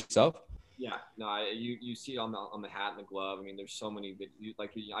see it yourself? Yeah, no, you see it on the hat and the glove. I mean, there's so many.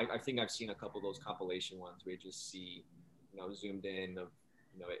 I think I've seen a couple of those compilation ones where you just see, zoomed in of,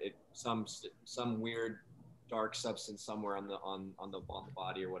 some weird dark substance somewhere on the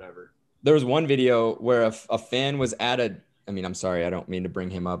body or whatever. There was one video where a fan was I'm sorry, I don't mean to bring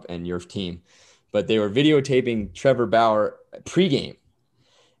him up and your team, but they were videotaping Trevor Bauer pregame.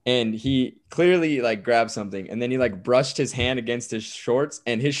 And he clearly grabbed something and then he brushed his hand against his shorts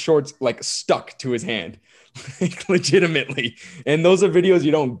and his shorts stuck to his hand legitimately. And those are videos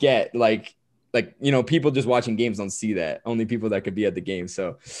you don't get. People just watching games don't see that. Only people that could be at the game.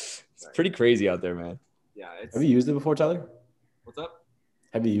 So it's pretty crazy out there, man. Yeah. Have you used it before, Tyler? What's up?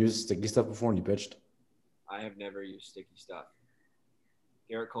 Have you used sticky stuff before when you pitched? I have never used sticky stuff.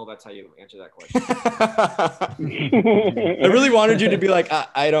 Garrett Cole, that's how you answer that question. I really wanted you to be like,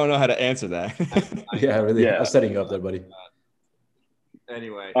 I don't know how to answer that. I was setting you up there, buddy.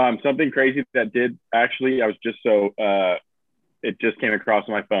 Anyway. Something crazy that did actually, it just came across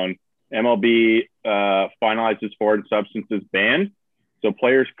my phone. MLB finalizes foreign substances ban. So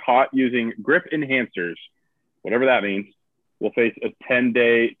players caught using grip enhancers whatever that means, will face a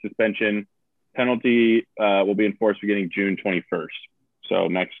 10-day suspension. Penalty will be enforced beginning June 21st. So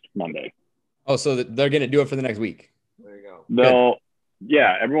next Monday. Oh, so they're going to do it for the next week. There you go.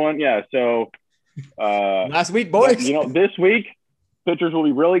 Everyone. Yeah. So last week, boys. This week, pitchers will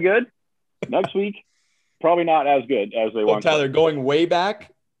be really good. Next week, probably not as good as they want. Tyler, going way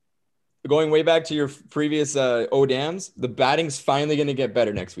back to your previous ODAMs, the batting's finally going to get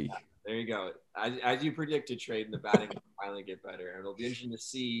better next week. There you go. As you predicted, Trade, the batting will finally get better, and it'll be interesting to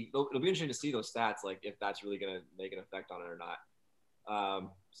see. It'll be interesting to see those stats, like if that's really going to make an effect on it or not.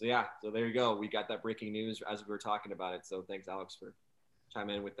 So there you go. We got that breaking news as we were talking about it. So thanks, Alex, for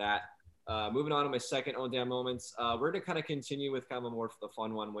chiming in with that. Moving on to my second ODAM moments, we're going to kind of continue with kind of a more the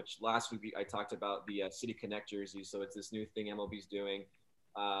fun one, which last week I talked about the City Connect jerseys. So it's this new thing MLB's doing.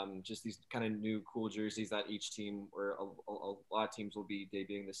 Just these kind of new cool jerseys that each team or a lot of teams will be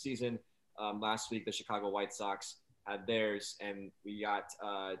debuting this season. Last week, the Chicago White Sox had theirs, and we got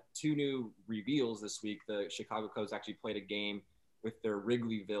 2 new reveals this week. The Chicago Cubs actually played a game with their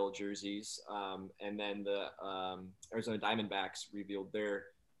Wrigleyville jerseys, and then the Arizona Diamondbacks revealed their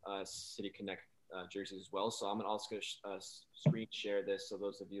City Connect jerseys as well. So I'm also going to screen share this so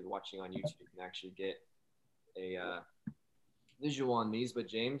those of you watching on YouTube can actually get a visual on these. But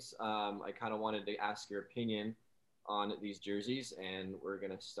James, I kind of wanted to ask your opinion on these jerseys, and we're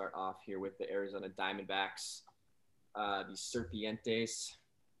going to start off here with the Arizona Diamondbacks, the Serpientes.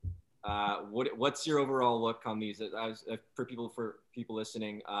 What's your overall look on these? For people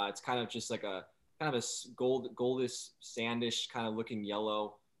listening, it's kind of just like a goldish, sandish kind of looking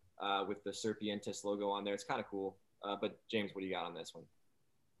yellow with the Serpientes logo on there. It's kind of cool. But James, what do you got on this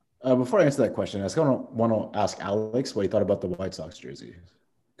one? Before I answer that question, I just want to ask Alex what he thought about the White Sox jersey,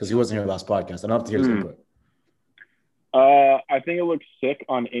 because he wasn't here last podcast. I'd love to hear his input. I think it looks sick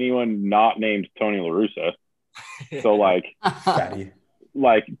on anyone not named Tony La Russa. So like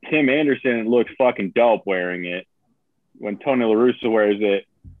Tim Anderson looks fucking dope wearing it. When Tony La Russa wears it,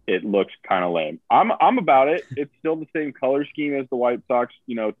 it looks kind of lame. I'm about it. It's still the same color scheme as the White Sox,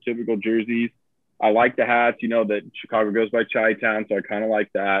 typical jerseys. I like the hats, that Chicago goes by Chi-Town, so I kind of like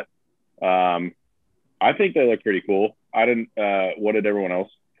that. I think they look pretty cool. What did everyone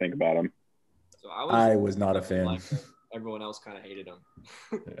else think about them? So I was not a fan. Everyone else kind of hated them.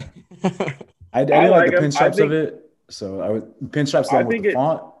 I didn't like the pinstripes of it. So pinstripes along with the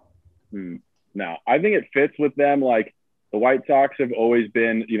font. No, I think it fits with them. Like the White Sox have always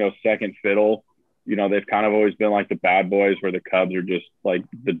been, second fiddle. They've kind of always been like the bad boys, where the Cubs are just like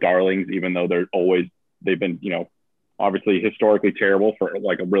the darlings, even though they've been, obviously historically terrible for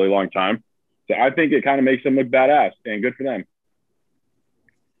like a really long time. So I think it kind of makes them look badass, and good for them.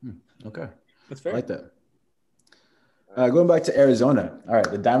 Okay. That's fair. I like that. Going back to Arizona. All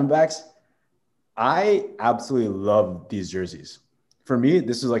right, the Diamondbacks. I absolutely love these jerseys. For me,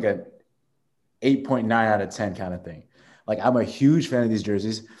 this is like a 8.9 out of 10 kind of thing. Like, I'm a huge fan of these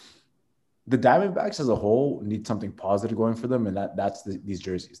jerseys. The Diamondbacks as a whole need something positive going for them, and that's these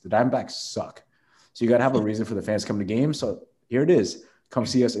jerseys. The Diamondbacks suck. So you got to have a reason for the fans to come to games. So here it is. Come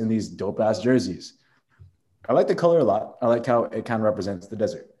see us in these dope-ass jerseys. I like the color a lot. I like how it kind of represents the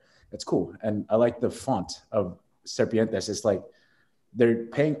desert. It's cool. And I like the font of Serpientes. It's like they're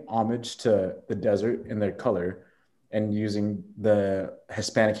paying homage to the desert in their color and using the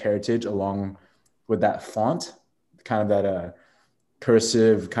Hispanic heritage along with that font, kind of that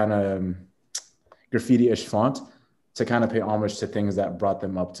cursive kind of graffiti-ish font, to kind of pay homage to things that brought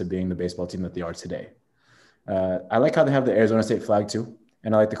them up to being the baseball team that they are today. I like how they have the Arizona State flag too.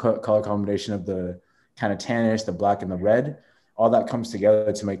 And I like the color combination of the kind of tannish, the black and the red. All that comes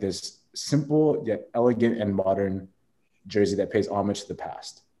together to make this simple yet elegant and modern jersey that pays homage to the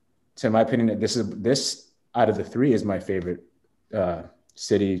past. So in my opinion, this out of the three is my favorite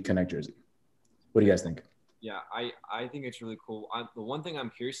City Connect jersey. What do you guys think? Yeah, I think it's really cool. The one thing I'm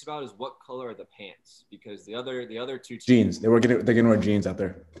curious about is what color are the pants, because the other two teams, jeans. They're gonna wear jeans out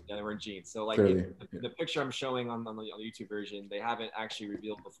there. Yeah, they wear jeans. So like the picture I'm showing on the YouTube version, they haven't actually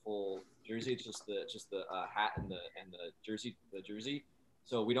revealed the full jersey. It's just the hat and the jersey.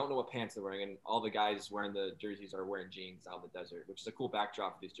 So we don't know what pants they're wearing, and all the guys wearing the jerseys are wearing jeans out in the desert, which is a cool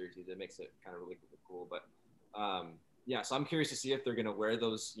backdrop for these jerseys. It makes it kind of really cool. But yeah, so I'm curious to see if they're gonna wear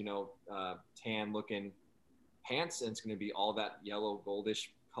those tan looking pants and it's going to be all that yellow goldish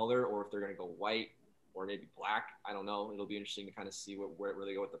color, or if they're going to go white or maybe black. I don't know. It'll be interesting to kind of see where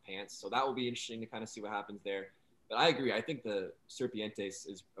they go with the pants. So that will be interesting to kind of see what happens there. But I agree. I think the Serpientes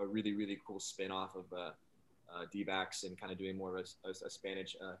is a really, really cool spin off of D-backs and kind of doing more of a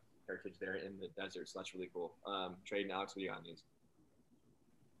Spanish heritage there in the desert. So that's really cool. Trade and Alex, what do you got on these?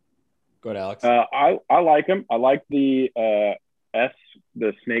 Go ahead, Alex. I like them. I like the S,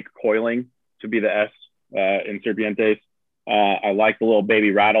 the snake coiling to be the S in Serpientes. I like the little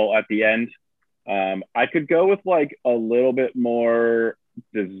baby rattle at the end. I could go with like a little bit more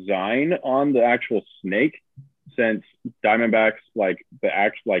design on the actual snake, since Diamondbacks like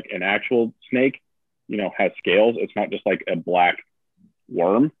an actual snake, has scales. It's not just like a black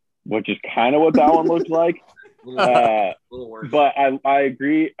worm, which is kind of what that one looks like. But I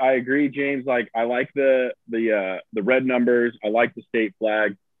agree, James. Like, I like the red numbers. I like the state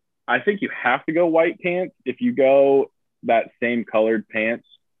flag. I think you have to go white pants. If you go that same colored pants,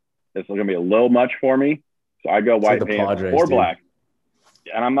 it's going to be a little much for me. So I go white pants Padres, or black.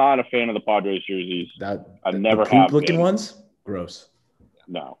 And I'm not a fan of the Padres jerseys. I've never have looking ones. Gross.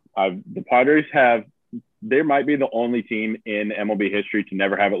 No, the Padres have. They might be the only team in MLB history to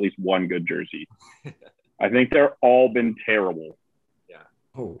never have at least one good jersey. I think they're all been terrible. Yeah.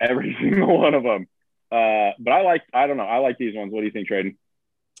 Oh. Every single one of them. But I like these ones. What do you think, Traden?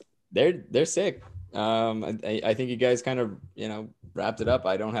 They're sick. I think you guys kind of, wrapped it up.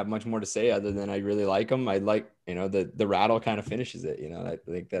 I don't have much more to say other than I really like them. I like, the rattle kind of finishes it. I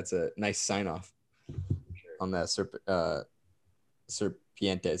think that's a nice sign off on that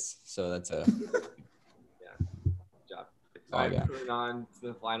Serpientes. So that's a All right, moving on to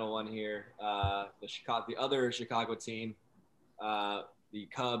the final one here. The other Chicago team, the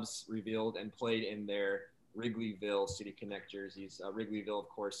Cubs, revealed and played in their Wrigleyville City Connect jerseys. Wrigleyville, of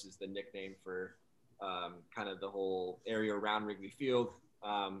course, is the nickname for kind of the whole area around Wrigley Field.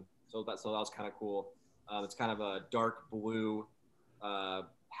 So that was kind of cool. It's kind of a dark blue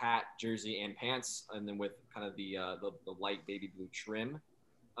hat, jersey, and pants, and then with kind of the light baby blue trim.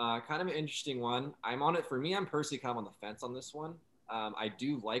 Kind of an interesting one. I'm personally kind of on the fence on this one. I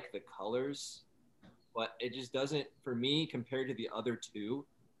do like the colors, but it just doesn't, for me, compared to the other two,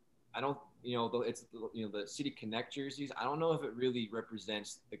 I don't, the City Connect jerseys, I don't know if it really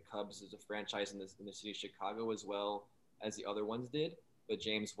represents the Cubs as a franchise in the city of Chicago as well as the other ones did. But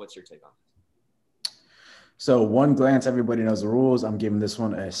James, what's your take on this? So one glance, everybody knows the rules. I'm giving this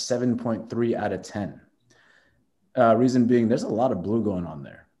one a 7.3 out of 10. Reason being, there's a lot of blue going on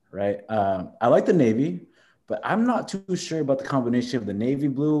there, right? I like the navy, but I'm not too sure about the combination of the navy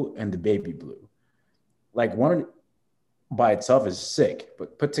blue and the baby blue. Like, one by itself is sick,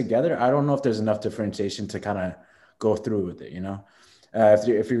 but put together, I don't know if there's enough differentiation to kind of go through with it,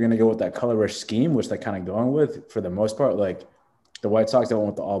 if you're going to go with that color rush scheme, which they're kind of going with for the most part, like the White Sox, they went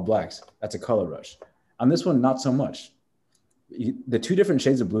with the all blacks. That's a color rush. On this one, not so much. The two different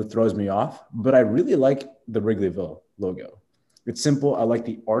shades of blue throws me off, but I really like the Wrigleyville logo. It's simple. I like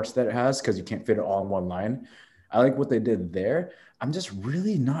the arch that it has because you can't fit it all in one line. I like what they did there. I'm just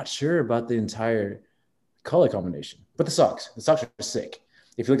really not sure about the entire color combination. But the Sox are sick.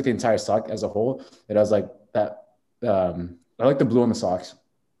 If you look at the entire sock as a whole, it has like that. I like the blue on the socks,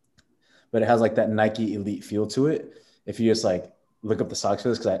 but it has like that Nike Elite feel to it. If you just like look up the socks for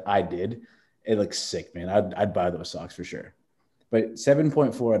this, because I did, it looks sick, man. I'd buy those socks for sure. But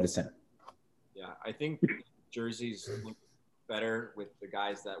 7.4 out of 10. Yeah, I think jerseys look better with the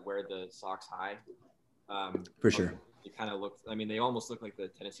guys that wear the socks high. For sure. It kind of looks, they almost look like the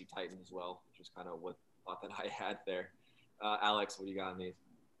Tennessee Titans as well, which is kind of what thought that I had there. Alex, what do you got on these?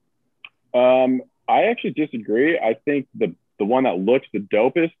 I actually disagree. I think the one that looks the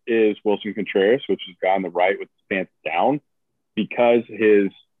dopest is Wilson Contreras, which is guy on the right with his pants down, because his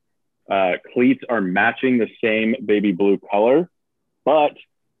cleats are matching the same baby blue color. But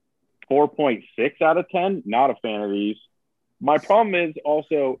 4.6 out of 10, not a fan of these. My problem is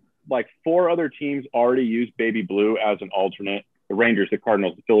also, like, 4 other teams already use baby blue as an alternate. The Rangers, the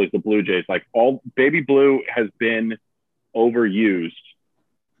Cardinals, the Phillies, the Blue Jays, like, all baby blue has been overused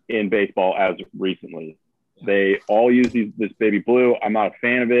in baseball as recently. They all use this baby blue. I'm not a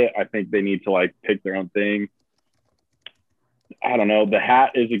fan of it. I think they need to like pick their own thing. I don't know. The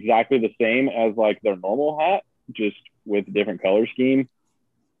hat is exactly the same as like their normal hat, just with a different color scheme.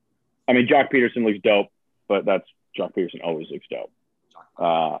 I mean, Jock Peterson looks dope, but Jock Peterson always looks dope.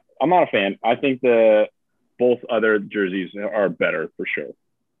 I'm not a fan. I think both other jerseys are better for sure.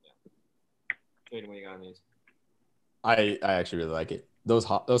 What do you got on these? I actually really like it. Those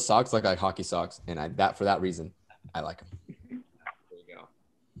socks look like hockey socks, and for that reason, I like them. There you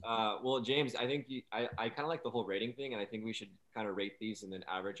go. Well, James, I think I kind of like the whole rating thing, and I think we should kind of rate these and then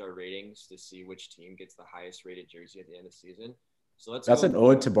average our ratings to see which team gets the highest rated jersey at the end of the season. So That's an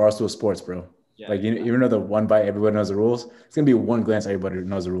ode to Barstool Sports, bro. Yeah, like, even though the one by everybody knows the rules, it's gonna be one glance. Everybody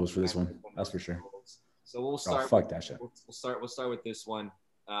knows the rules for this one. That's for sure. So we'll start. Fuck that shit. We'll start with this one.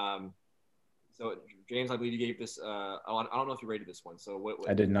 So James, I believe you gave this. I don't know if you rated this one. So what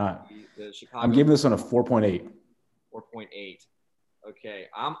I did not. The Chicago. I'm giving this one a 4.8. 4.8. Okay,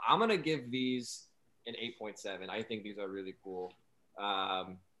 I'm gonna give these an 8.7. I think these are really cool.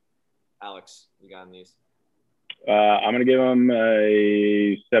 Alex, you got in these? I'm gonna give them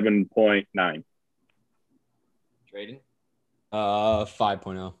a 7.9. Traden?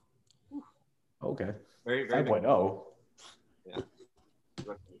 5.0. Okay. Very, very 5.0. Yeah.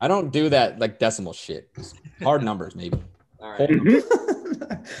 I don't do that like decimal shit. Just hard numbers, maybe. All right.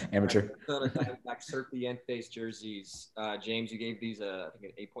 Amateur. Back Serpientes jerseys. James, you gave these I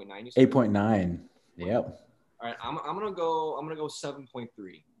think an 8.9. 8.9. Yep. All right, I'm gonna go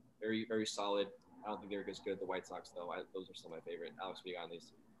 7.3. Very, very solid. I don't think they're as good as the White Sox though. Those are still my favorite. Alex, what do you got on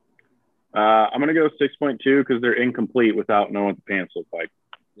these? I'm gonna go 6.2 because they're incomplete without knowing what the pants look like.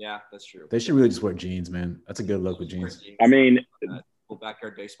 Yeah, that's true. They should really just wear jeans, man. That's a good look with jeans. I mean, Full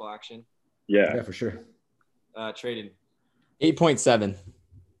backyard baseball action. yeah. Yeah, for sure. Traden. 8.7.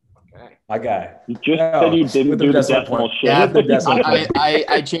 Okay. My guy. You just said you didn't do the decimal shit. Yeah, With the decimal point.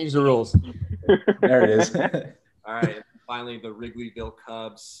 I changed the rules. There it is. All right. Finally, the Wrigleyville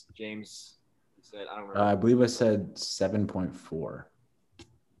Cubs. James, you said I don't remember. I believe I said 7.4 or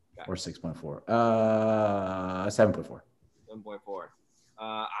 6.4. 7.4. 7.4.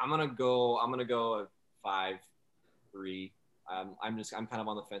 I'm gonna go a 5.3. I'm kind of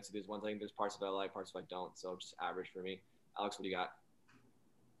on the fence with these ones. I think there's parts of it I like, parts of it I don't. So just average for me. Alex, what do you got?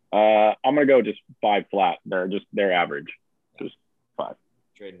 I'm gonna go just 5 flat. They're average. Just 5.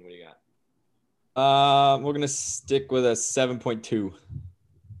 Traden, what do you got? We're gonna stick with a 7.2.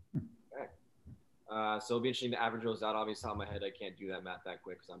 Okay. So it'll be interesting to average those out. Obviously, on my head, I can't do that math that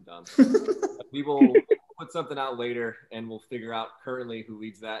quick because I'm dumb. We will put something out later, and we'll figure out currently who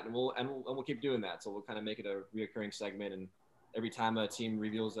leads that, and we'll keep doing that. So we'll kind of make it a reoccurring segment, and every time a team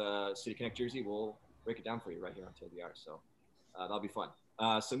reveals a City Connect jersey, we'll break it down for you right here on TLDR. So that'll be fun.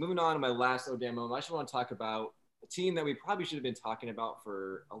 So moving on to my last ODM moment, I just want to talk about a team that we probably should have been talking about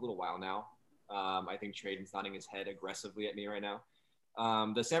for a little while now. I think Traden's nodding his head aggressively at me right now.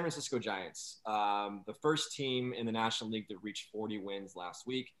 The San Francisco Giants, the first team in the National League to reach 40 wins last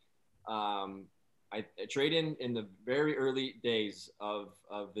week. I Traden in the very early days of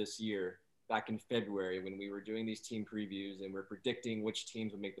this year, back in February, when we were doing these team previews and we're predicting which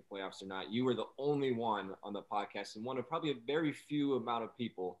teams would make the playoffs or not, you were the only one on the podcast and one of probably a very few amount of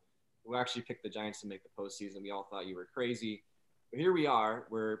people who actually picked the Giants to make the postseason. We all thought you were crazy. But here we are.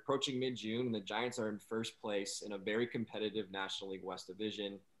 We're approaching mid-June, and the Giants are in first place in a very competitive National League West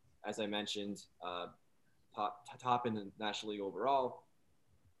division. As I mentioned, top in the National League overall.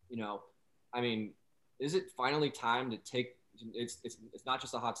 I mean, is it finally time to take – it's not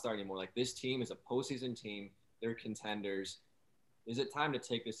just a hot start anymore. Like, this team is a postseason team. They're contenders. Is it time to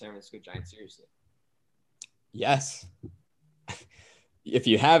take the San Francisco Giants seriously? Yes. If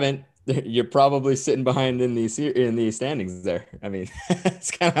you haven't, you're probably sitting behind in the standings there. I mean, that's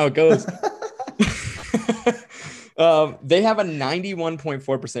kind of how it goes. They have a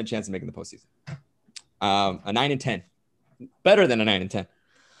 91.4% chance of making the postseason. A 9 and 10, better than a 9 and 10.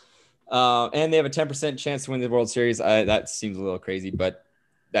 And they have a 10% chance to win the World Series. That seems a little crazy, but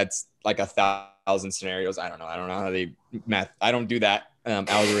that's like 1,000 scenarios. I don't know how they math. I don't do that.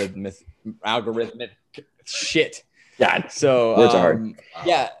 Algorithmic shit. Yeah. So words are hard.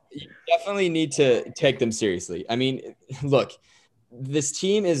 Yeah, you definitely need to take them seriously. I mean, look, this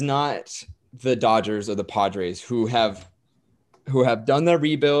team is not the Dodgers or the Padres who have done their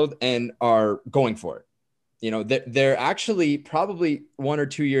rebuild and are going for it. They're actually probably 1 or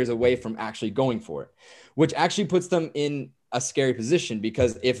 2 years away from actually going for it, which actually puts them in a scary position,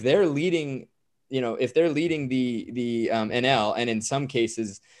 because if they're leading, the NL, and in some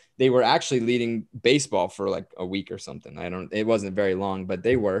cases they were actually leading baseball for like a week or something. It wasn't very long, but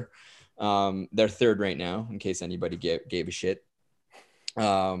they were. They're third right now, in case anybody gave a shit.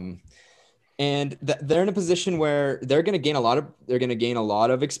 And they're in a position where they're going to gain a lot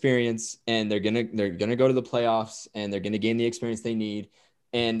of experience, and they're going to go to the playoffs, and they're going to gain the experience they need.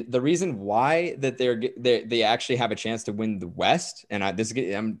 And the reason why that they actually have a chance to win the West, and this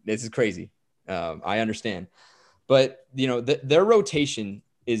is crazy. I understand, but their rotation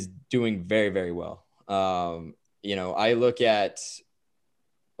is doing very, very well. I look at,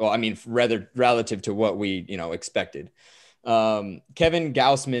 rather relative to what we expected. Kevin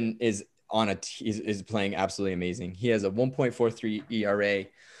Gausman is is playing absolutely amazing. He has a 1.43 ERA,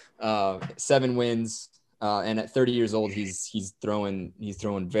 7 wins, and at 30 years old, he's throwing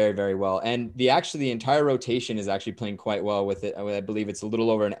very, very well. And the entire rotation is actually playing quite well with it. I believe it's a little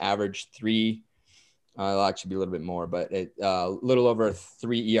over an average 3 It'll actually be a little bit more, but a little over a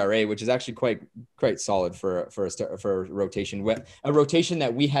 3 ERA, which is actually quite solid for a rotation. A rotation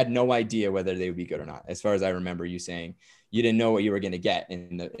that we had no idea whether they would be good or not. As far as I remember, you saying you didn't know what you were going to get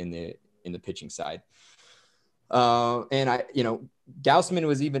in the pitching side. And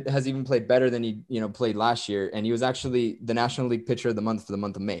Gaussman has even played better than he played last year, and he was actually the National League Pitcher of the Month for the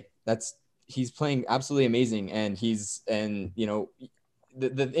month of May. He's playing absolutely amazing, and the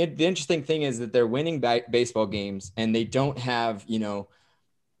interesting thing is that they're winning baseball games, and they don't have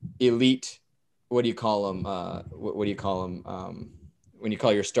elite. What do you call them? What do you call them? When you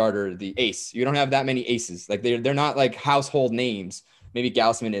call your starter the ace, you don't have that many aces. Like they're not like household names. Maybe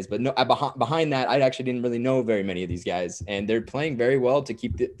Gaussman is, but no. Behind that, I actually didn't really know very many of these guys, and they're playing very well to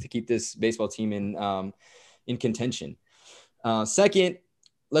keep this baseball team in contention. Second,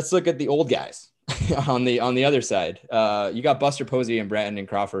 let's look at the old guys on the other side. You got Buster Posey and Brandon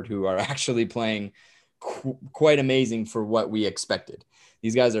Crawford, who are actually playing quite amazing for what we expected.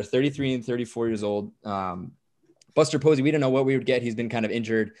 These guys are 33 and 34 years old. Buster Posey, we don't know what we would get. He's been kind of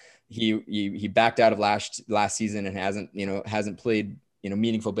injured. He backed out of last season and hasn't played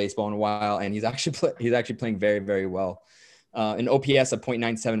meaningful baseball in a while, and he's actually playing very, very well. An OPS of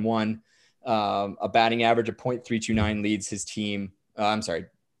 .971, a batting average of .329 leads his team.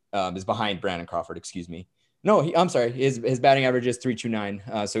 Is behind Brandon Crawford. Excuse me. No, his batting average is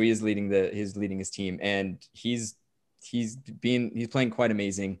 .329. So he is leading his team, and he's playing quite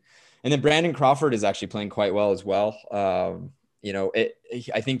amazing. And then Brandon Crawford is actually playing quite well as well.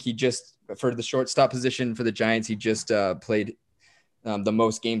 I think he just, for the shortstop position for the Giants, he just played the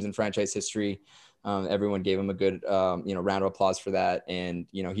most games in franchise history. Everyone gave him a good, round of applause for that. And,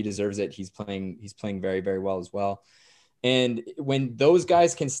 he deserves it. He's playing very, very well as well. And when those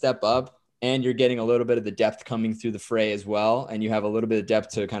guys can step up and you're getting a little bit of the depth coming through the fray as well, and you have a little bit of depth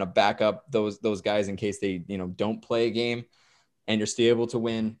to kind of back up those guys in case they, don't play a game, and you're still able to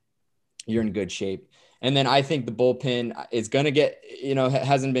win, you're in good shape. And then I think the bullpen is going to get,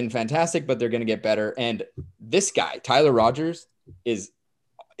 hasn't been fantastic, but they're going to get better. And this guy, Tyler Rogers,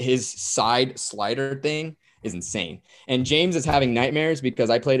 his side slider thing is insane. And James is having nightmares because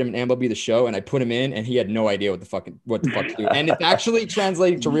I played him in MLB The Show, and I put him in, and he had no idea what the fuck to do. And it's actually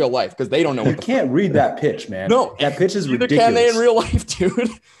translating to real life because they don't know. You can't read that pitch, man. No, that pitch is ridiculous. Can they in real life, dude?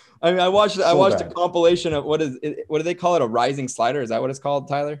 I mean, I watched a compilation of what do they call it? A rising slider? Is that what it's called,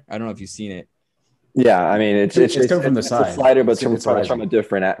 Tyler? I don't know if you've seen it. Yeah, I mean it's coming from the side. A slider, but it's from a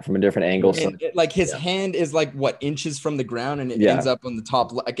different angle. So. Like his hand is like inches from the ground, and it ends up on the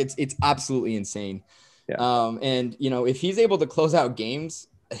top. Like it's absolutely insane. Yeah. And if he's able to close out games,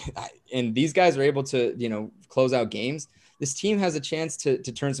 and these guys are able to close out games, this team has a chance to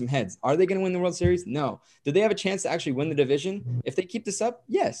turn some heads. Are they going to win the World Series? No. Do they have a chance to actually win the division? If they keep this up,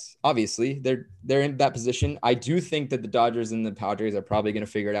 yes. Obviously, they're in that position. I do think that the Dodgers and the Padres are probably going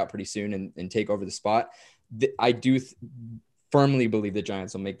to figure it out pretty soon and take over the spot. I do firmly believe the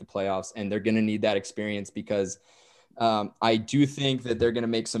Giants will make the playoffs, and they're going to need that experience because I do think that they're going to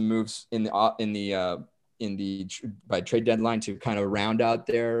make some moves by trade deadline to kind of round out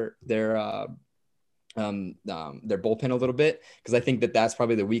their bullpen a little bit, because I think that that's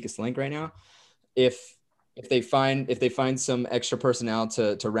probably the weakest link right now. If they find some extra personnel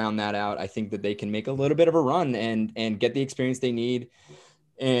to round that out, I think that they can make a little bit of a run and get the experience they need.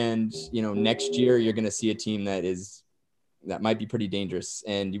 And next year you're going to see a team that might be pretty dangerous,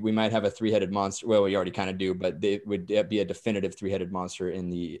 and we might have a three-headed monster. Well, we already kind of do, but they would be a definitive three-headed monster in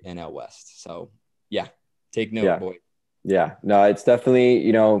the NL West. So yeah, take note, boy. Yeah, no, it's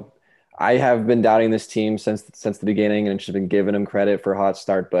definitely, I have been doubting this team since the beginning, and just been giving them credit for a hot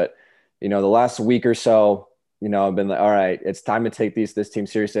start. But, the last week or so, I've been like, all right, it's time to take this team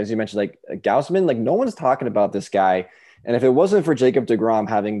seriously. As you mentioned, like Gaussman, like no one's talking about this guy. And if it wasn't for Jacob deGrom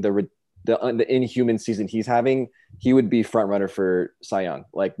having the inhuman season he's having, he would be front runner for Cy Young,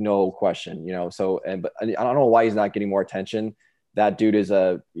 like no question, but I don't know why he's not getting more attention. That dude is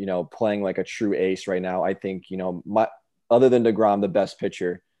playing like a true ace right now. I think, other than deGrom, the best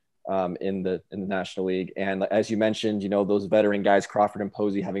pitcher in the National League. And as you mentioned, those veteran guys, Crawford and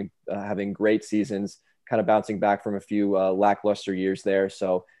Posey having great seasons, kind of bouncing back from a few lackluster years there.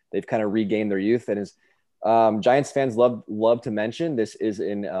 So they've kind of regained their youth. And as Giants fans love to mention, this is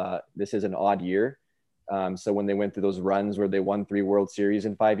an odd year. So when they went through those runs where they won 3 World Series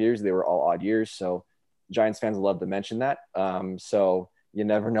in 5 years, they were all odd years. So Giants fans love to mention that. So you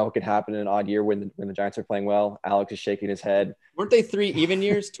never know what could happen in an odd year when the Giants are playing well. Alex is shaking his head. Weren't they 3 even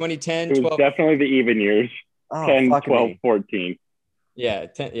years? 2010, it was 12? Definitely the even years. 10, 12, 14. Yeah,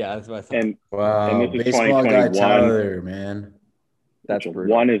 10, yeah, that's what I thought. Wow, and this is baseball guy 2021. Tyler, man. That's Which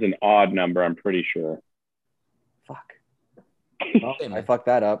brutal. 1 is an odd number, I'm pretty sure. Fuck. Well, I fucked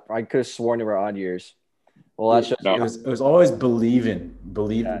that up. I could have sworn they were odd years. Well, that's just No. It was always believe in.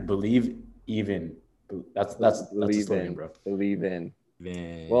 Yeah. Believe even. That's the slogan, bro. Believe in.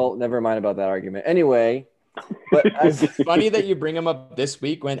 Man. Well, never mind about that argument. Anyway, but as it's funny that you bring them up this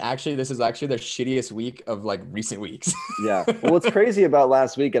week when actually this is actually the shittiest week of like recent weeks. yeah, well, what's crazy about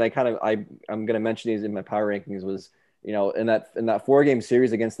last week, and I'm gonna mention these in my power rankings, was in that 4-game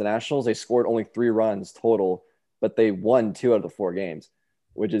series against the Nationals, they scored only 3 runs total, but they won 2 out of the 4 games,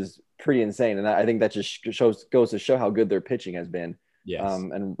 which is pretty insane. And I think that just goes to show how good their pitching has been. Yes.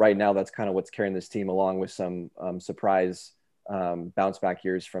 And right now, that's kind of what's carrying this team along with some surprise bounce back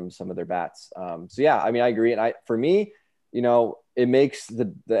years from some of their bats. So yeah, I mean, I agree. And for me, it makes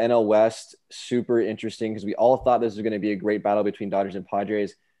the NL West super interesting because we all thought this was going to be a great battle between Dodgers and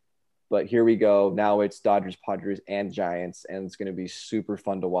Padres, but here we go. Now it's Dodgers, Padres, and Giants, and it's going to be super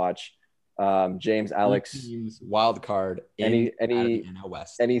fun to watch. James, Alex, wild card. Any NL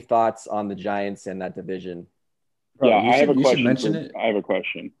West. Any thoughts on the Giants and that division? Bro, Yeah, I have a you should question. mention it. I have a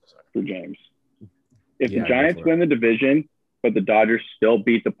question for James. If Yeah, the go Giants for it. win the division, but the Dodgers still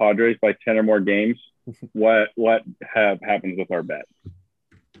beat the Padres by 10 or more games, what happens with our bet?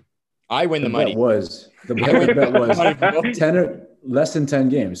 I win the money. Bet was 10 or less than 10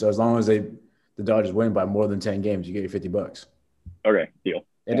 games. So as long as the Dodgers win by more than 10 games, you get your $50. Okay, deal.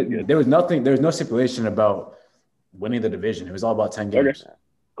 There was no stipulation about winning the division. It was all about 10 games. Okay.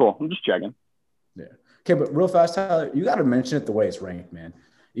 Cool. I'm just checking. Yeah. Okay, but real fast, Tyler, you got to mention it the way it's ranked, man.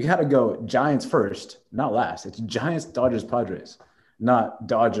 You got to go Giants first, not last. It's Giants, Dodgers, Padres, not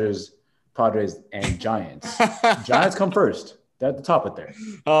Dodgers, Padres, and Giants. Giants come first. They're at the top of there.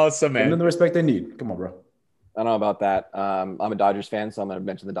 Oh, so Give them man. the respect they need. Come on, bro. I don't know about that. I'm a Dodgers fan, so I'm going to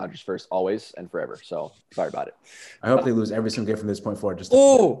mention the Dodgers first, always and forever. So sorry about it. I hope they lose every single game from this point forward. Just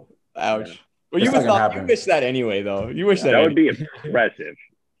Oh, ouch. Well, That's not gonna you happen. wish that anyway, though. You wish That that. would be impressive.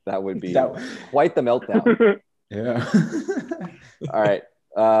 That would be That- quite the meltdown. yeah. All right.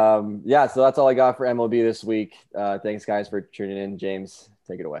 Yeah, so that's all I got for MLB this week. Thanks, guys, for tuning in. James,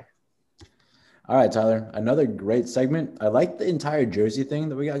 take it away. All right, Tyler. Another great segment. I like the entire jersey thing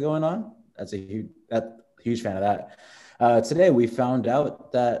that we got going on. That's a huge fan of that. Today we found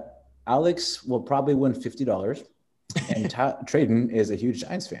out that Alex will probably win $50, and Traden is a huge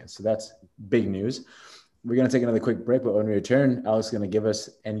Giants fan. So that's big news. We're gonna take another quick break, but when we return, Alex is gonna give us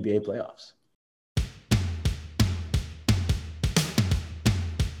NBA playoffs.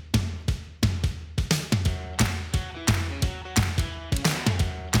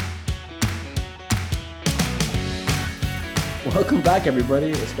 Welcome back,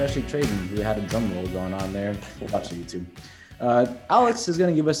 everybody, especially Traden. We had a drum roll going on there. Watch the YouTube. Alex is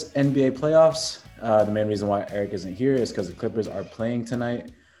going to give us NBA playoffs. The main reason why Eric isn't here is because the Clippers are playing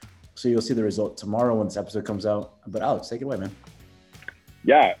tonight. So you'll see the result tomorrow when this episode comes out. But Alex, take it away, man.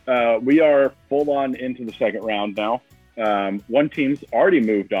 Yeah, we are full on into the second round now. One team's already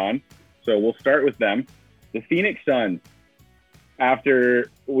moved on, so we'll start with them. The Phoenix Suns.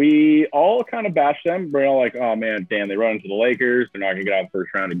 After we all kind of bashed them, we're all like, oh, man, damn, they run into the Lakers. They're not going to get out of the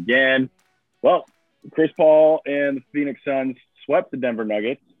first round again. Well, Chris Paul and the Phoenix Suns swept the Denver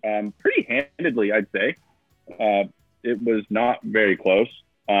Nuggets pretty handedly, I'd say. It was not very close.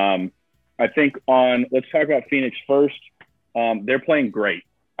 I think let's talk about Phoenix first. They're playing great.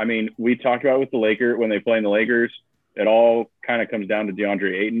 I mean, we talked about it with the Lakers when they play in the Lakers. It all kind of comes down to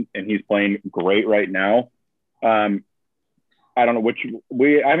DeAndre Ayton, and he's playing great right now. I don't know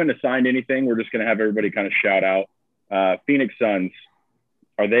I haven't assigned anything. We're just going to have everybody kind of shout out. Phoenix Suns,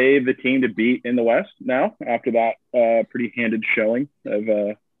 are they the team to beat in the West now after that pretty handed showing of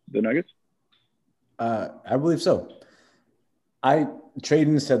the Nuggets? I believe so.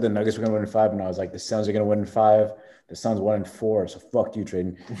 Traden said the Nuggets were going to win in 5, and I was like, the Suns are going to win in 5. The Suns won in 4, so fuck you,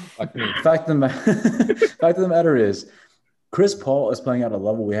 Traden. Fact of the matter is, Chris Paul is playing at a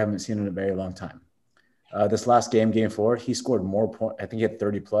level we haven't seen in a very long time. This last game 4, he scored more points. I think he had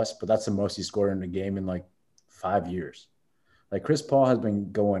 30 plus, but that's the most he scored in a game in like 5 years. Like Chris Paul has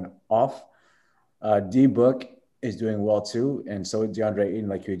been going off. D-Book is doing well too, and so is DeAndre Ayton,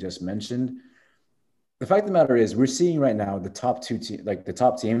 like you just mentioned. The fact of the matter is, we're seeing right now the top team,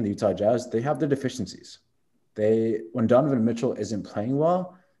 the Utah Jazz, they have their deficiencies. When Donovan Mitchell isn't playing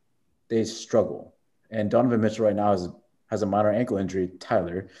well, they struggle. And Donovan Mitchell right now has a minor ankle injury,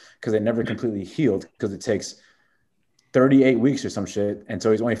 Tyler, because they never completely healed because it takes 38 weeks or some shit. And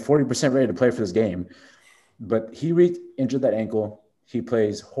so he's only 40% ready to play for this game. But he re-injured that ankle. He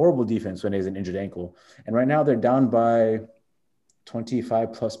plays horrible defense when he has an injured ankle. And right now they're down by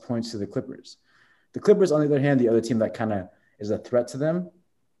 25 plus points to the Clippers. The Clippers, on the other hand, the other team that kind of is a threat to them,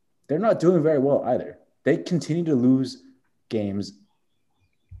 they're not doing very well either. They continue to lose games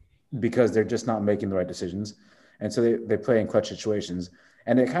because they're just not making the right decisions. And so they play in clutch situations.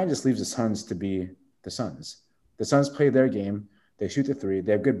 And it kind of just leaves the Suns to be the Suns. The Suns play their game. They shoot the three.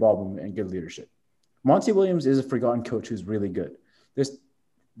 They have good ball movement and good leadership. Monty Williams is a forgotten coach who's really good.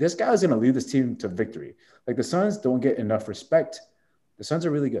 This guy is going to lead this team to victory. Like, the Suns don't get enough respect. The Suns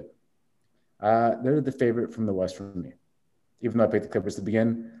are really good. They're the favorite from the West for me, even though I picked the Clippers to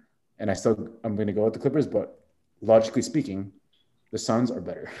begin. And I'm going to go with the Clippers, but logically speaking, the Suns are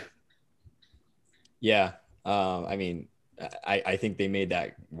better. Yeah. I mean, I think they made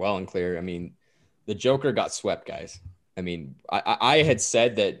that well and clear. I mean, the Joker got swept, guys. I mean, I had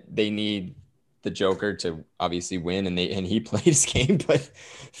said that they need the Joker to obviously win, and he played his game, but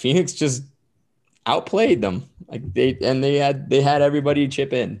Phoenix just outplayed them. Like they had everybody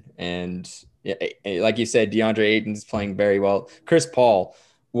chip in, and like you said, DeAndre Ayton's playing very well. Chris Paul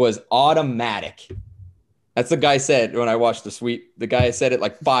was automatic. That's the guy said when I watched the sweep. The guy said it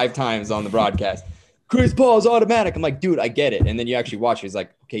like 5 times on the broadcast. Chris Paul is automatic. I'm like, dude, I get it. And then you actually watch it. He's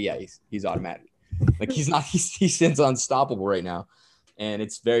like, okay, yeah, he's automatic. Like he seems unstoppable right now. And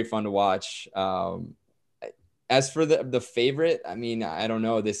it's very fun to watch. As for the favorite, I mean, I don't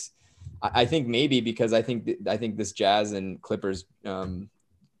know this. I think maybe because I think this Jazz and Clippers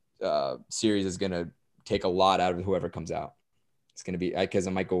series is going to take a lot out of whoever comes out. It's going to be because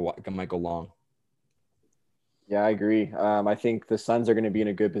it might go long. Yeah, I agree. I think the Suns are going to be in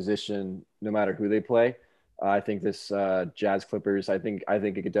a good position no matter who they play. I think this Jazz Clippers, I think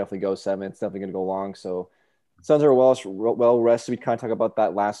it could definitely go 7. It's definitely going to go long. So Suns are well rested. We kind of talked about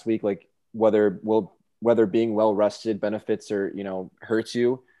that last week, like whether being well rested benefits or hurts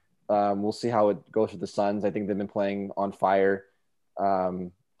you. We'll see how it goes for the Suns. I think they've been playing on fire,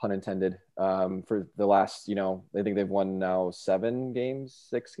 pun intended, for the last I think they've won now 6 games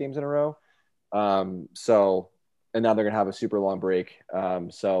in a row. And now they're going to have a super long break.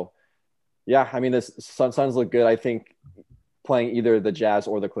 Yeah, I mean, the Suns look good. I think playing either the Jazz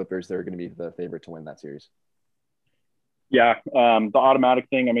or the Clippers, they're going to be the favorite to win that series. Yeah, the automatic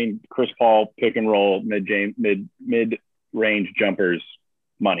thing. I mean, Chris Paul pick and roll mid range jumpers,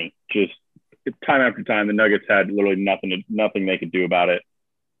 money. Just time after time, the Nuggets had literally nothing they could do about it.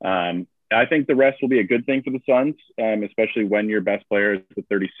 I think the rest will be a good thing for the Suns, especially when your best player is the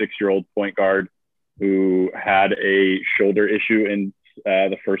 36-year-old point guard who had a shoulder issue in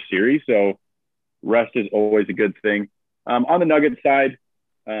the first series. So rest is always a good thing. On the Nuggets side,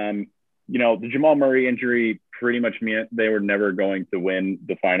 the Jamal Murray injury pretty much meant they were never going to win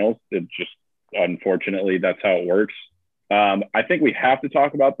the finals. It just, unfortunately, that's how it works. I think we have to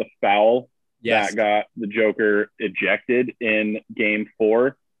talk about the foul that got the Joker ejected in Game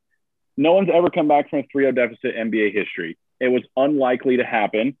 4. No one's ever come back from a 3-0 deficit in NBA history. It was unlikely to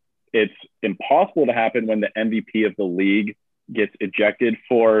happen. It's impossible to happen when the MVP of the league gets ejected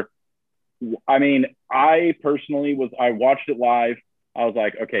for, I personally I watched it live. I was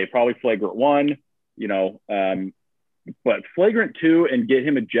like, okay, probably flagrant 1, but flagrant 2 and get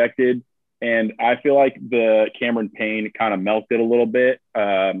him ejected. And I feel like the Cameron Payne kind of melted a little bit. He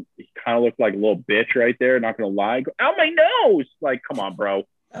kind of looked like a little bitch right there. Not going to lie. Go, ow, my nose. Like, come on, bro.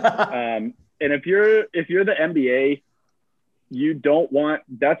 And if you're the NBA,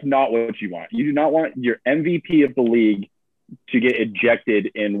 that's not what you want. You do not want your MVP of the league to get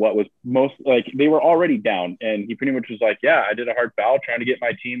ejected in what was they were already down. And he pretty much was like, yeah, I did a hard foul trying to get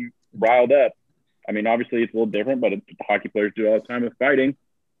my team riled up. I mean, obviously it's a little different, but hockey players do all the time with fighting.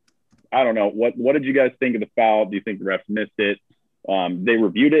 I don't know. What did you guys think of the foul? Do you think the refs missed it? They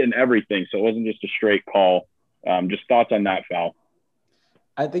reviewed it and everything, so it wasn't just a straight call. Just thoughts on that foul.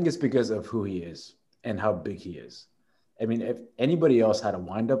 I think it's because of who he is and how big he is. I mean, if anybody else had a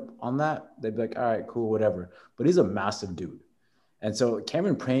wind-up on that, they'd be like, all right, cool, whatever. But he's a massive dude. And so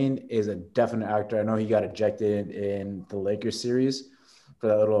Cameron Payne is a definite actor. I know he got ejected in the Lakers series for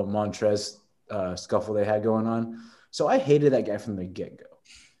that little Montrez scuffle they had going on. So I hated that guy from the get-go.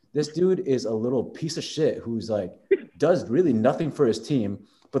 This dude is a little piece of shit who's like, does really nothing for his team,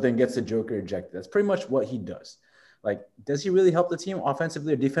 but then gets the Joker ejected. That's pretty much what he does. Like, does he really help the team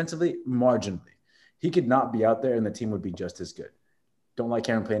offensively or defensively? Marginally. He could not be out there and the team would be just as good. Don't like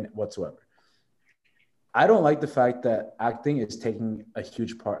Cameron Payne whatsoever. I don't like the fact that acting is taking a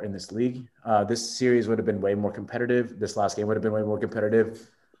huge part in this league. This series would have been way more competitive. This last game would have been way more competitive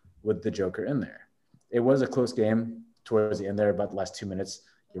with the Joker in there. It was a close game towards the end there, about the last 2 minutes,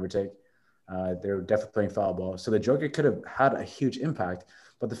 give or take. They were definitely playing foul ball. So the Joker could have had a huge impact.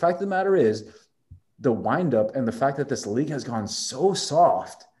 But the fact of the matter is the windup and the fact that this league has gone so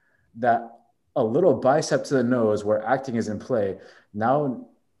soft that a little bicep to the nose where acting is in play now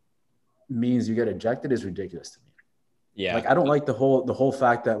means you get ejected is ridiculous to me. Yeah. Like, I don't like the whole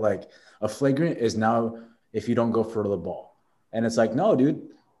fact that like a flagrant is now if you don't go for the ball. And it's like, no, dude.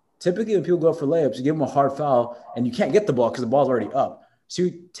 Typically, when people go for layups, you give them a hard foul and you can't get the ball because the ball's already up. So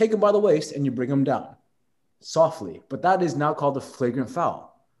you take them by the waist and you bring them down softly. But that is now called a flagrant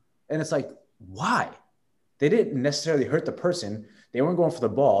foul. And it's like, why? They didn't necessarily hurt the person. They weren't going for the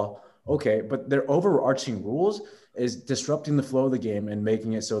ball. Okay, but their overarching rules is disrupting the flow of the game and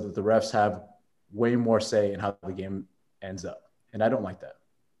making it so that the refs have way more say in how the game ends up. And I don't like that.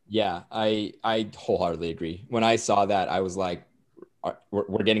 Yeah, I wholeheartedly agree. When I saw that, I was like,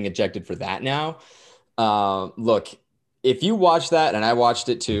 we're getting ejected for that now. Look, if you watch that, and I watched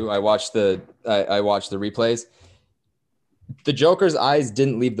it too, I watched the replays. The Joker's eyes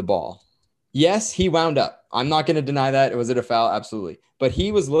didn't leave the ball. Yes, he wound up. I'm not going to deny that. Was it a foul? Absolutely. But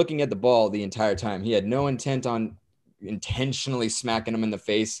he was looking at the ball the entire time. He had no intent on intentionally smacking him in the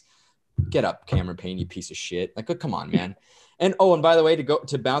face. Get up, Cameron Payne, you piece of shit. Like, come on, man. And by the way,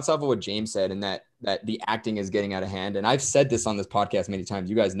 to bounce off of what James said, and that the acting is getting out of hand. And I've said this on this podcast many times.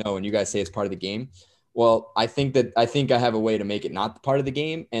 You guys know, and you guys say it's part of the game. Well, I think I have a way to make it not part of the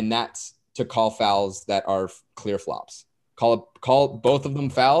game, and that's to call fouls that are clear flops. Call both of them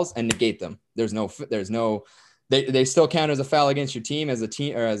fouls and negate them. They still count as a foul against your team as a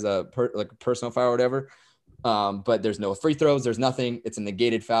team or as a personal foul or whatever. But there's no free throws. There's nothing. It's a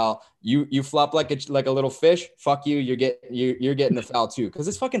negated foul. You flop like a little fish. Fuck you. You're getting a foul too. Cause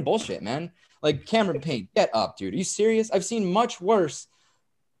it's fucking bullshit, man. Like, Cameron Payne, get up, dude. Are you serious? I've seen much worse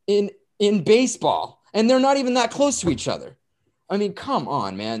in baseball, and they're not even that close to each other. I mean, come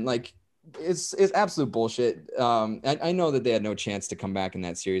on, man. Like, it's absolute bullshit. I know that they had no chance to come back in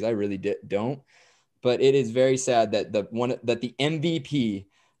that series. I really don't. But it is very sad that the MVP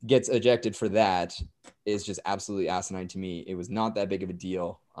gets ejected for that is just absolutely asinine to me. It was not that big of a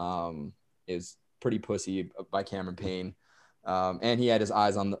deal. It was pretty pussy by Cameron Payne. And he had his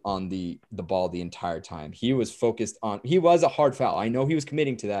eyes on the ball the entire time. He was focused on, he was a hard foul. I know he was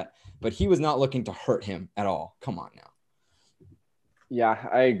committing to that, but he was not looking to hurt him at all. Come on now. Yeah,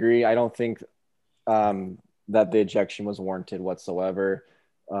 I agree. I don't think that the ejection was warranted whatsoever.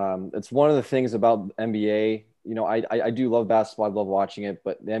 It's one of the things about NBA. You know, I do love basketball. I love watching it,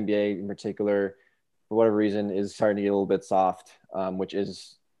 but the NBA in particular, for whatever reason, is starting to get a little bit soft, which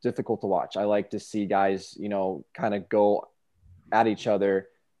is difficult to watch. I like to see guys, you know, kind of go at each other,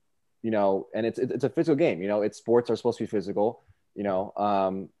 you know, and it's a physical game. You know, sports are supposed to be physical. You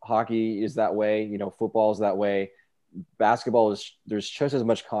know, hockey is that way. You know, football is that way. Basketball there's just as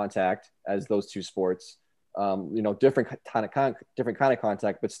much contact as those two sports. You know, different kind of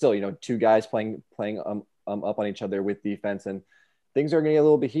contact, but still, you know, two guys playing up on each other with defense, and things are going to get a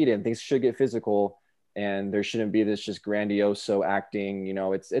little bit heated, and things should get physical, and there shouldn't be this just grandioso acting. You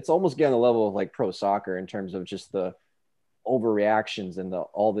know, it's almost getting the level of like pro soccer in terms of just the overreactions and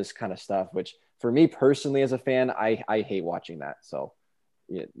all this kind of stuff, which for me personally as a fan, I hate watching that. So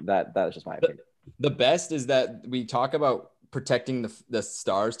yeah, that is just my opinion. The best is that we talk about protecting the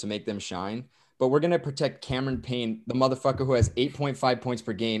stars to make them shine, but we're going to protect Cameron Payne, the motherfucker who has 8.5 points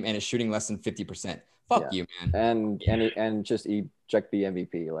per game and is shooting less than 50%. Fuck you, man. And just eject the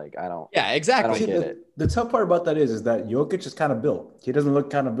MVP. Like, I don't. Yeah, exactly. I don't get it. The tough part about that is that Jokic is kind of built. He doesn't look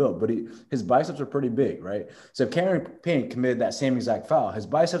kind of built, but his biceps are pretty big, right? So if Cameron Payne committed that same exact foul, his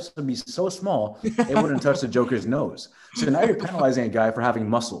biceps would be so small it wouldn't touch the Joker's nose. So now you're penalizing a guy for having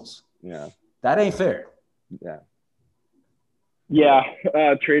muscles. Yeah. That ain't fair. Yeah. Yeah.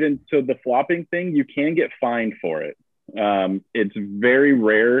 Trading. So the flopping thing, you can get fined for it. It's very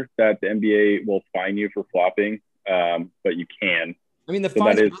rare that the NBA will fine you for flopping, but you can. I mean, the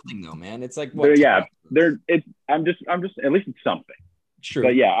fine's nothing though, man. It's like what? Yeah, I'm just at least it's something. True.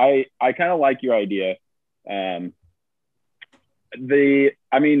 But yeah, I kind of like your idea. If you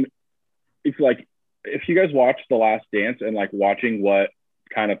guys watch The Last Dance and like watching what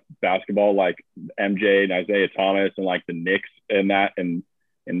kind of basketball like MJ and Isaiah Thomas and like the Knicks and that and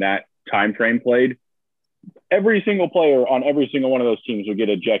in that time frame played, every single player on every single one of those teams would get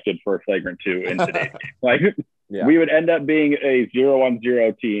ejected for a flagrant 2 in today's game. Like, yeah. We would end up being a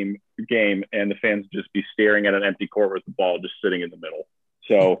 0-on-0 team game, and the fans would just be staring at an empty court with the ball just sitting in the middle.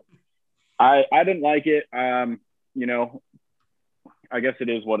 So I didn't like it. You know, I guess it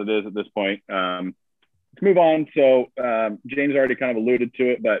is what it is at this point. Let's move on. So James already kind of alluded to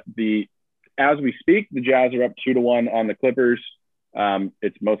it, but as we speak, the Jazz are up 2-1 on the Clippers.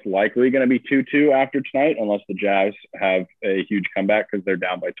 It's most likely going to be 2-2 after tonight, unless the Jazz have a huge comeback because they're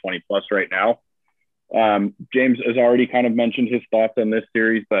down by 20 plus right now. James has already kind of mentioned his thoughts on this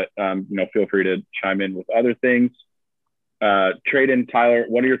series, but feel free to chime in with other things. Trayden, Tyler,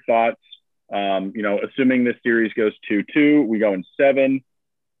 what are your thoughts? Assuming this series goes 2-2, we go in 7.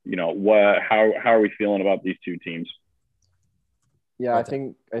 How are we feeling about these two teams? Yeah, I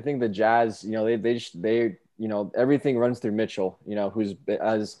think the Jazz, they everything runs through Mitchell, who's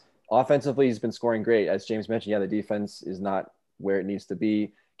as offensively he's been scoring great. As James mentioned, the defense is not where it needs to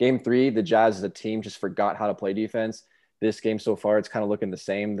be. Game 3, the Jazz as a team just forgot how to play defense. This game so far, it's kind of looking the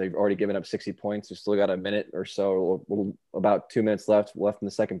same. They've already given up 60 points. They've still got a minute or so, or about 2 minutes left in the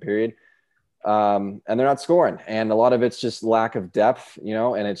second period. And they're not scoring. And a lot of it's just lack of depth,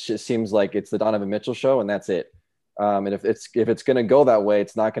 and it just seems like it's the Donovan Mitchell show and that's it. And if it's going to go that way,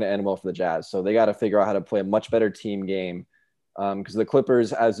 it's not going to end well for the Jazz. So they got to figure out how to play a much better team game. Because the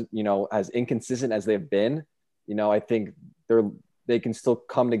Clippers, as inconsistent as they've been, I think they can still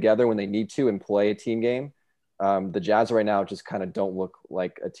come together when they need to and play a team game. The Jazz right now just kind of don't look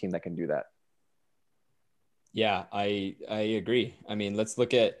like a team that can do that. Yeah, I agree. I mean, let's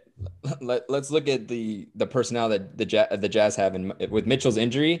look at the personnel that the Jazz have, and with Mitchell's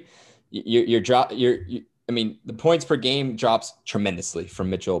injury, the points per game drops tremendously from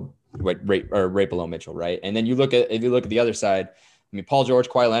Mitchell, right below Mitchell, right? And then if you look at the other side, Paul George,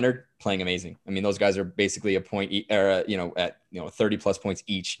 Kawhi Leonard playing amazing. Those guys are basically a point, at 30 plus points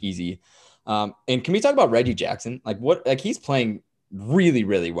each, easy. And can we talk about Reggie Jackson? He's playing really,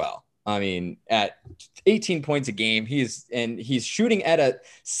 really well. At 18 points a game, he's shooting at a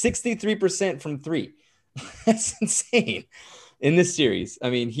 63% from 3. That's insane in this series.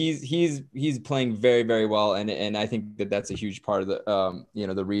 He's playing very, very well. And I think that's a huge part of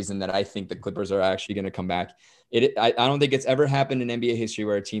the reason that I think the Clippers are actually going to come back. I don't think it's ever happened in NBA history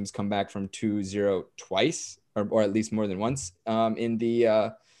where a team's come back from 2-0 twice, or at least more than once in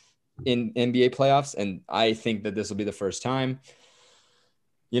NBA playoffs. And I think that this will be the first time.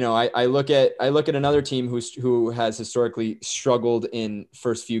 I look at another team who has historically struggled in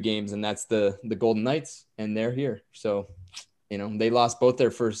first few games, and that's the Golden Knights, and they're here. So, they lost both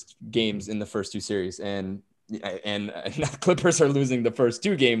their first games in the first 2 series, and the Clippers are losing the first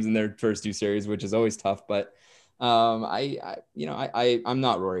 2 games in their first 2 series, which is always tough. But I'm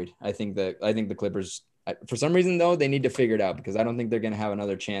not worried. I think the Clippers, for some reason though, they need to figure it out, because I don't think they're going to have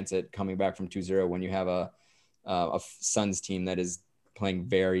another chance at coming back from 2-0 when you have a Suns team that is playing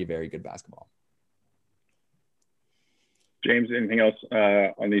very, very good basketball. James, anything else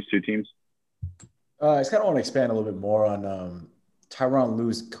on these two teams? I just kind of want to expand a little bit more on Tyronn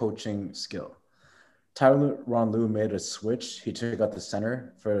Lue's coaching skill. Tyronn Lue made a switch. He took out the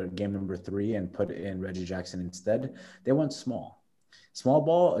center for game number 3 and put in Reggie Jackson instead. They went small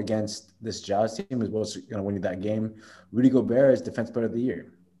ball against this Jazz team is what's going to win you that game. Rudy Gobert is Defense Player of the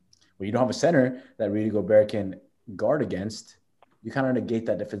Year. When you don't have a center that Rudy Gobert can guard against, you kind of negate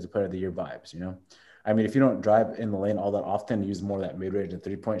that Defensive Player of the Year vibes, if you don't drive in the lane all that often, use more of that mid-range and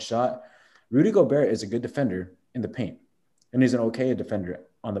 3-point shot, Rudy Gobert is a good defender in the paint, and he's an okay defender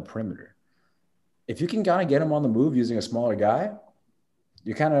on the perimeter. If you can kind of get him on the move using a smaller guy,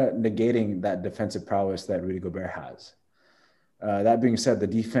 you're kind of negating that defensive prowess that Rudy Gobert has. That being said, the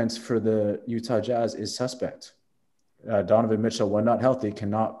defense for the Utah Jazz is suspect. Donovan Mitchell, when not healthy,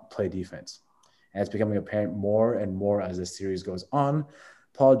 cannot play defense. And it's becoming apparent more and more as this series goes on.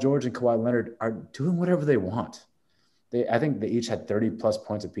 Paul George and Kawhi Leonard are doing whatever they want. I think they each had 30-plus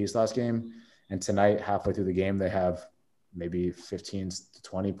points apiece last game. And tonight, halfway through the game, they have maybe 15 to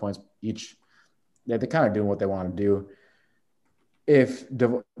 20 points each. They're kind of doing what they want to do. If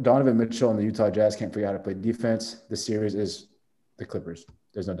Donovan Mitchell and the Utah Jazz can't figure out how to play defense, the series is the Clippers.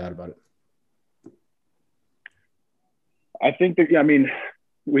 There's no doubt about it. I think that,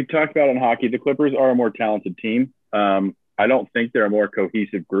 we talked about in hockey, the Clippers are a more talented team. I don't think they're a more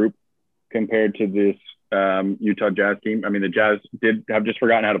cohesive group compared to this Utah Jazz team. The Jazz have just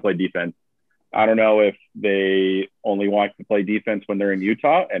forgotten how to play defense. I don't know if they only want to play defense when they're in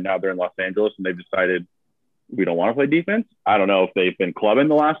Utah and now they're in Los Angeles and they've decided we don't want to play defense. I don't know if they've been clubbing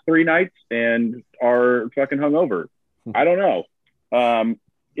the last 3 nights and are fucking hungover. I don't know.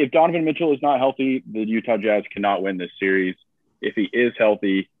 If Donovan Mitchell is not healthy, the Utah Jazz cannot win this series. If he is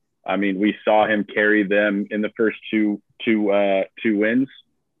healthy, we saw him carry them in the first two wins.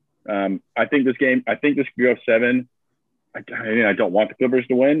 I think this could go 7. I don't want the Clippers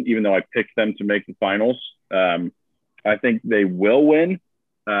to win, even though I picked them to make the finals. I think they will win.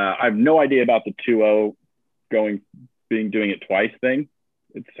 I have no idea about the 2-0 doing it twice thing.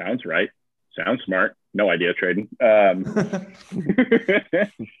 It sounds right. Sounds smart. No idea, Trayden.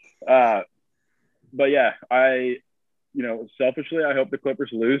 But yeah, selfishly, I hope the Clippers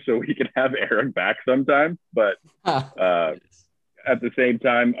lose so we can have Eric back sometime. But at the same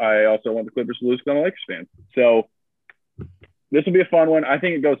time, I also want the Clippers to lose because I'm a Lakers fan. So this will be a fun one. I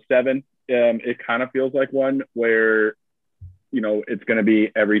think it goes 7. It kind of feels like one where, it's going to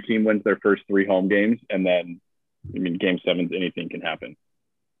be every team wins their first 3 home games. And then, game 7, anything can happen.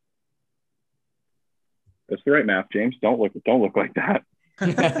 That's the right math, James. Don't look like that.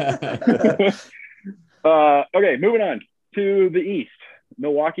 Okay, moving on to the East.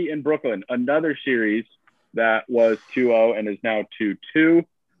 Milwaukee and Brooklyn, another series that was 2-0 and is now 2-2.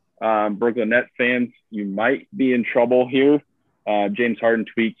 Brooklyn Nets fans, you might be in trouble here. James Harden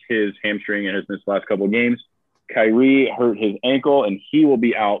tweaked his hamstring and has missed the last couple of games. Kyrie hurt his ankle, and he will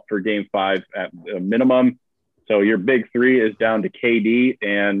be out for Game 5 at a minimum. So your big 3 is down to KD,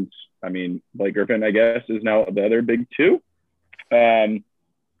 and, Blake Griffin, I guess, is now the other big 2.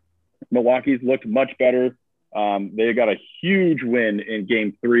 Milwaukee's looked much better. They got a huge win in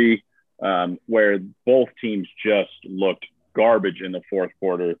Game 3, where both teams just looked garbage in the fourth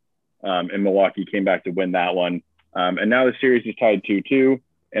quarter, and Milwaukee came back to win that one. And now the series is tied 2-2,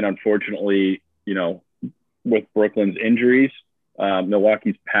 and unfortunately, with Brooklyn's injuries,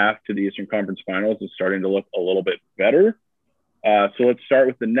 Milwaukee's path to the Eastern Conference Finals is starting to look a little bit better. So let's start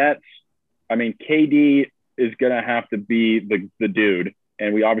with the Nets. KD is going to have to be the dude,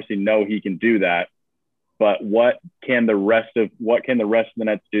 and we obviously know he can do that. But what can the rest of the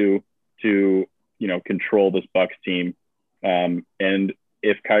Nets do to control this Bucks team? And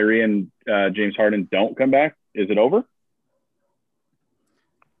if Kyrie and James Harden don't come back, is it over?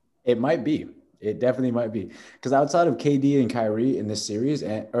 It might be. It definitely might be, because outside of KD and Kyrie in this series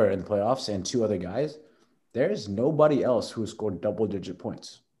or in the playoffs and 2 other guys, there's nobody else who scored double-digit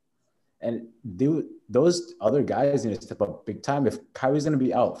points. And those other guys need to step up big time if Kyrie's going to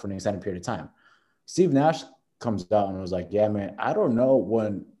be out for an extended period of time. Steve Nash comes out and was like, yeah, man, I don't know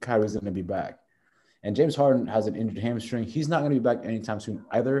when Kyrie's going to be back. And James Harden has an injured hamstring. He's not going to be back anytime soon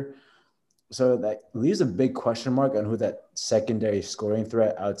either. So that leaves a big question mark on who that secondary scoring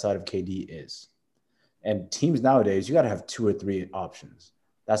threat outside of KD is. And teams nowadays, you got to have 2 or 3 options.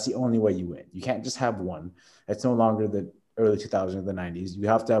 That's the only way you win. You can't just have one. It's no longer the early 2000s or the 90s. You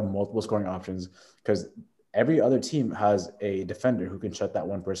have to have multiple scoring options because every other team has a defender who can shut that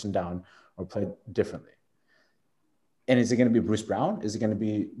one person down or play differently. And is it going to be Bruce Brown? Is it going to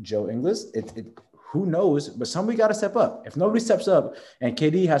be Joe Ingles? Who knows? But somebody got to step up. If nobody steps up and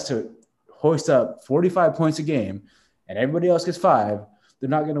KD has to hoist up 45 points a game and everybody else gets 5, they're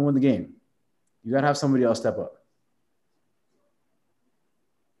not going to win the game. You got to have somebody else step up.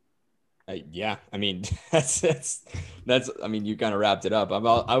 Yeah, that's. You kind of wrapped it up.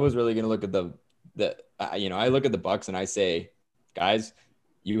 I was really going to look at I look at the Bucks and I say, guys,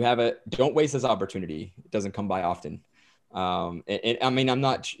 don't waste this opportunity. It doesn't come by often. I'm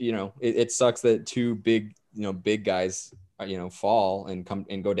not, it sucks that 2 big guys, fall and come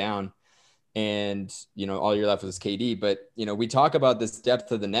and go down, and all you're left with is KD. But we talk about this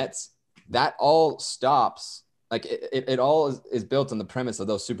depth of the Nets. That all stops. Like it all is built on the premise of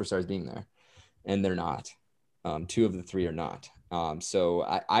those superstars being there, and they're not. 2 of the 3 are not. So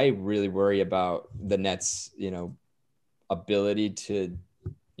I really worry about the Nets, ability to,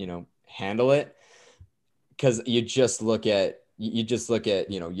 handle it, because you just look at, you got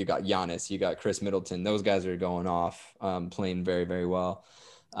Giannis, you got Chris Middleton. Those guys are going off, playing very, very well.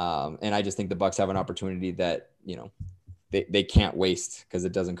 And I just think the Bucks have an opportunity that, they can't waste, because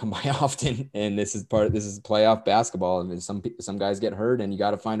it doesn't come by often. And this is playoff basketball. Some guys get hurt, and you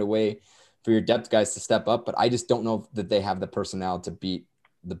got to find a way for your depth guys to step up. But I just don't know that they have the personnel to beat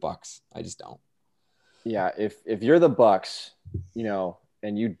the Bucks. I just don't. Yeah. If you're the Bucks,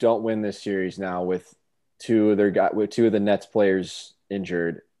 and you don't win this series now with 2 of the Nets players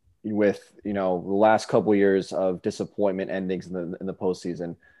injured, with, the last couple of years of disappointment endings in the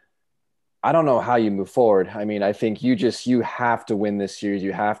postseason, I don't know how you move forward. I think you have to win this series.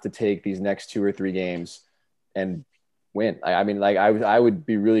 You have to take these next 2 or 3 games and win. I would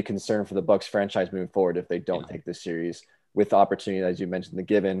be really concerned for the Bucks franchise moving forward if they don't take this series with the opportunity, as you mentioned, the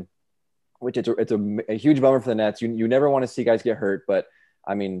given, which it's a huge bummer for the Nets. You never want to see guys get hurt, but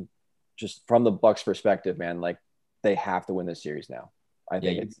just from the Bucks perspective, man, they have to win this series now. I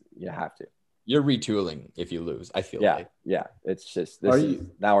think you have to. You're retooling if you lose, I feel like. Yeah. It's just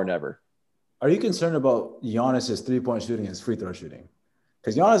now or never. Are you concerned about Giannis's 3-point shooting and his free throw shooting?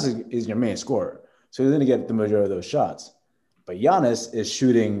 Because Giannis is your main scorer, so he's going to get the majority of those shots. But Giannis is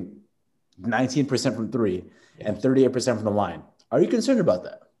shooting 19% from 3 and 38% from the line. Are you concerned about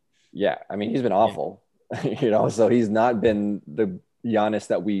that? Yeah, he's been awful, so he's not been the Giannis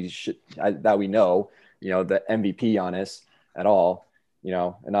that we know. the MVP Giannis at all,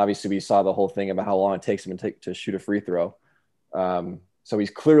 and obviously we saw the whole thing about how long it takes him to shoot a free throw. So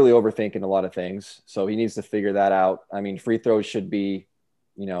he's clearly overthinking a lot of things. So he needs to figure that out. I mean, free throws should be,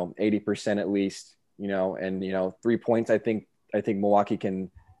 80% at least, and 3 points. I think Milwaukee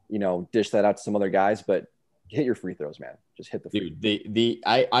can, dish that out to some other guys, but hit your free throws, man. Just hit the free. Dude,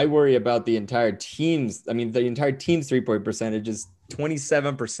 I worry about the entire team's. I mean, the entire team's 3-point percentage is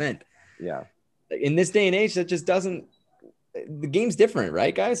 27%. Yeah. In this day and age, that just doesn't. The game's different,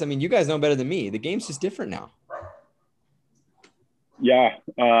 right, guys? I mean, you guys know better than me. The game's just different now. Yeah.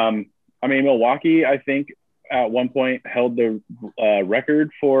 I mean, Milwaukee, I think at one point held the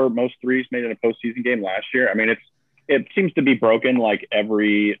record for most threes made in a postseason game last year. I mean, it seems to be broken like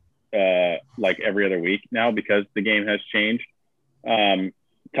every other week now because the game has changed.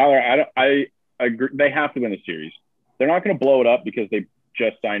 Tyler, I agree. They have to win the series. They're not going to blow it up because they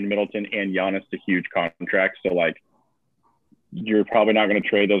just signed Middleton and Giannis to huge contracts. So you're probably not going to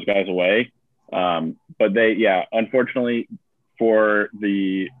trade those guys away. But unfortunately for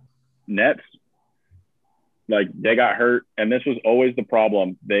the Nets, they got hurt, and this was always the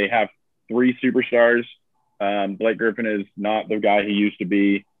problem. They have 3 superstars. Blake Griffin is not the guy he used to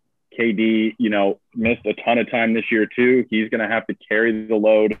be. KD, missed a ton of time this year too. He's going to have to carry the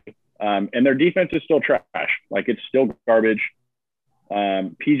load. And their defense is still trash. It's still garbage.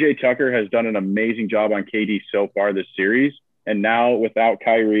 PJ Tucker has done an amazing job on KD so far this series. And now without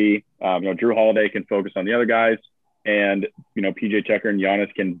Kyrie, Drew Holiday can focus on the other guys. And, PJ Tucker and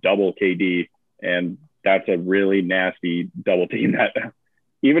Giannis can double KD. And that's a really nasty double team that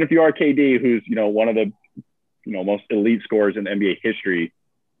even if you are KD, who's, one of the, most elite scorers in NBA history,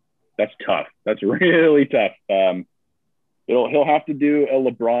 that's tough. That's really tough. He'll have to do a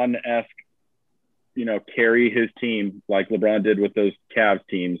LeBron-esque, carry his team like LeBron did with those Cavs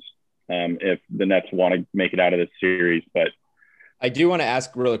teams if the Nets want to make it out of this series. But I do want to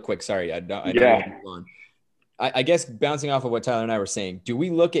ask real quick. Sorry, I don't want to move on. I guess bouncing off of what Tyler and I were saying, do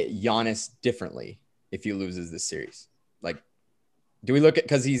we look at Giannis differently if he loses this series? Do we look at,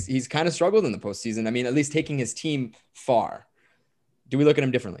 because he's kind of struggled in the postseason? I mean, at least taking his team far. Do we look at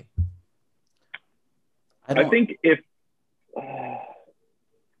him differently? I think if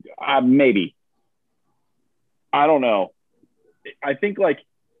maybe. I don't know. I think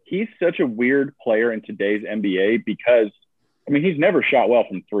he's such a weird player in today's NBA because, I mean, he's never shot well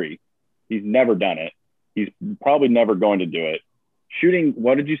from 3. He's never done it. He's probably never going to do it. Shooting,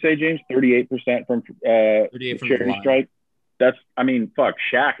 what did you say, James? 38% from 38 from charity strike. That's, I mean, fuck,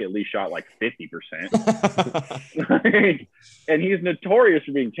 Shaq at least shot 50%. And he's notorious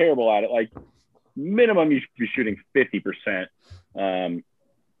for being terrible at it. Minimum, you should be shooting 50%.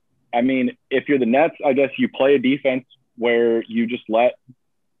 I mean, if you're the Nets, I guess you play a defense where you just let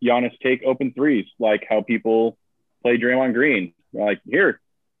Giannis take open threes, like how people play Draymond Green. Here,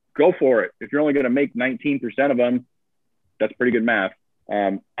 go for it. If you're only going to make 19% of them, that's pretty good math.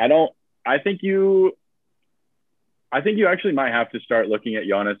 I think you actually might have to start looking at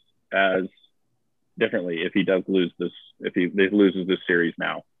Giannis as differently if he does lose this, if he loses this series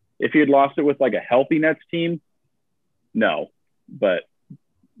now. If he had lost it with a healthy Nets team, no. But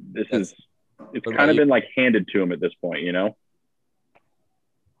it's kind of been handed to him at this point,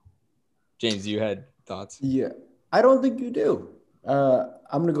 James, you had thoughts? Yeah, I don't think you do. I'm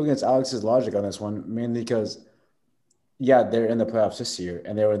going to go against Alex's logic on this one, mainly because, they're in the playoffs this year,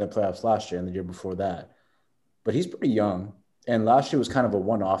 and they were in the playoffs last year and the year before that. But he's pretty young, and last year was kind of a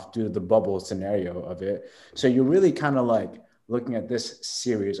one-off due to the bubble scenario of it. So you're really kind of looking at this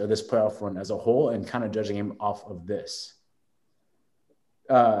series or this playoff run as a whole and kind of judging him off of this.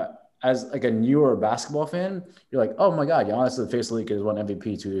 As a newer basketball fan, you're like, oh my God, Giannis is the face of the league, has won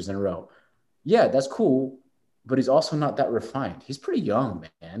MVP 2 years in a row. Yeah, that's cool, but he's also not that refined. He's pretty young,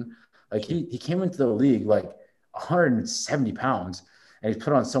 man. He came into the league 170 pounds, and he's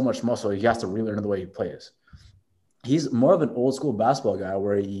put on so much muscle, he has to relearn the way he plays. He's more of an old school basketball guy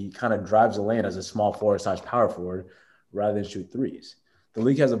where he kind of drives the lane as a small forward/power forward rather than shoot threes. The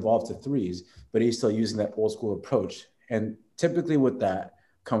league has evolved to threes, but he's still using that old school approach. And typically with that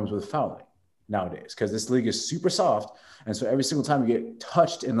comes with fouling nowadays because this league is super soft. And so every single time you get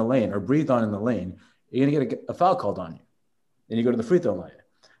touched in the lane or breathed on in the lane, you're going to get a foul called on you. Then you go to the free throw line.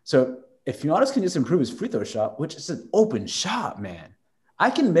 So if Giannis can just improve his free throw shot, which is an open shot, man, I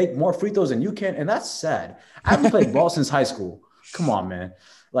can make more free throws than you can, and that's sad. I haven't played ball since high school. Come on, man.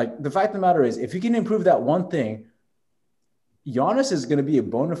 The fact of the matter is, if you can improve that one thing, Giannis is going to be a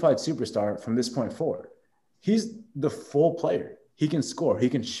bona fide superstar from this point forward. He's the full player. He can score. He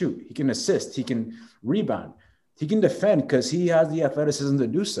can shoot. He can assist. He can rebound. He can defend because he has the athleticism to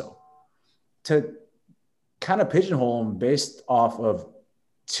do so. To kind of pigeonhole him based off of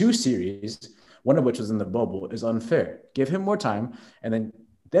 2 series, one of which was in the bubble, is unfair. Give him more time, and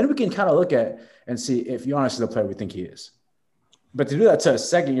then we can kind of look at and see if Giannis is the player we think he is. But to do that to a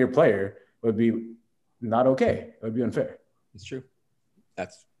second-year player would be not okay. It would be unfair. It's true.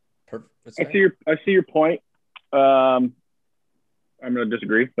 That's perfect. I see your point. I'm going to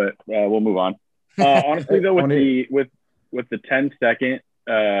disagree, but we'll move on. Honestly, though, with the 10-second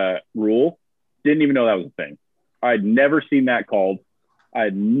rule, didn't even know that was a thing. I'd never seen that called. I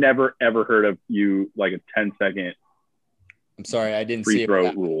had never ever heard of like a 10-second. I'm sorry, I didn't see free it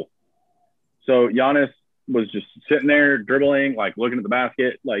throw rule. So Giannis was just sitting there dribbling, like looking at the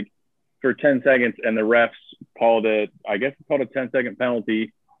basket, like for 10 seconds, and the refs called a 10-second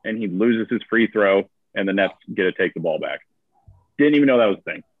penalty, and he loses his free throw, and the Nets get to take the ball back. Didn't even know that was a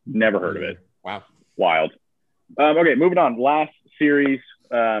thing. Never heard of it. Wow. Wild. Okay, moving on. Last series,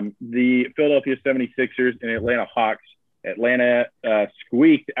 the Philadelphia 76ers and Atlanta Hawks. Atlanta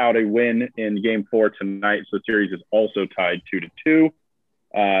squeaked out a win in Game 4 tonight, so the series is also tied 2-2.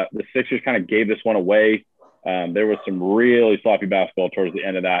 The Sixers kind of gave this one away. There was some really sloppy basketball towards the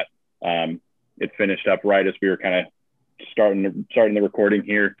end of that. It finished up right as we were kind of starting the recording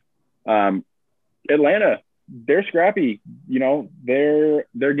here. Atlanta, they're scrappy. You know, they're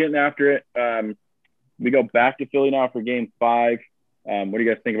getting after it. We go back to Philly now for Game 5. What do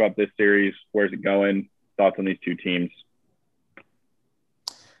you guys think about this series? Where's it going? Thoughts on these two teams?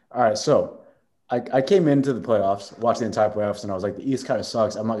 All right, so I came into the playoffs, watched the entire playoffs, and I was like, the East kind of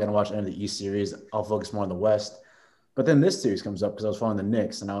sucks. I'm not going to watch any of the East series. I'll focus more on the West. But then this series comes up because I was following the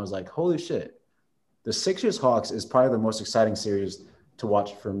Knicks, and I was like, holy shit. The Sixers-Hawks is probably the most exciting series to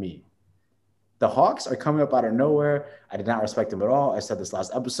watch for me. The Hawks are coming up out of nowhere. I did not respect them at all. I said this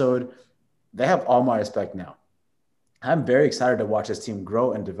last episode. They have all my respect now. I'm very excited to watch this team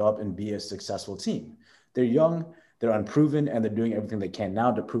grow and develop and be a successful team. They're young, they're unproven, and they're doing everything they can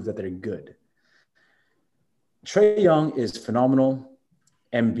now to prove that they're good. Trae Young is phenomenal.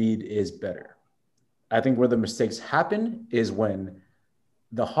 Embiid is better. I think where the mistakes happen is when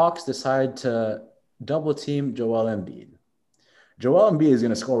the Hawks decide to double team Joel Embiid. Joel Embiid is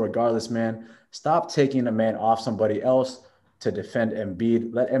going to score regardless, man. Stop taking a man off somebody else to defend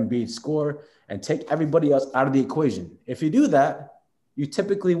Embiid. Let Embiid score and take everybody else out of the equation. If you do that, you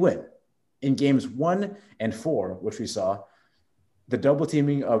typically win. In games 1 and 4, which we saw, the double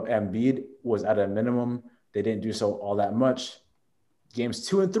teaming of Embiid was at a minimum. They didn't do so all that much. Games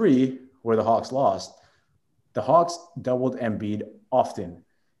 2 and 3, where the Hawks lost, the Hawks doubled Embiid often,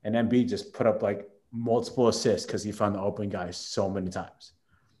 and Embiid just put up like multiple assists because he found the open guy so many times.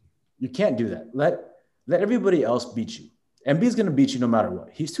 You can't do that. Let everybody else beat you. Embiid's going to beat you no matter what.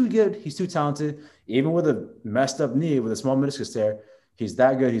 He's too good. He's too talented. Even with a messed up knee, with a small meniscus tear, he's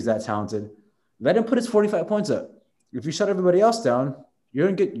that good. He's that talented. Let him put his 45 points up. If you shut everybody else down,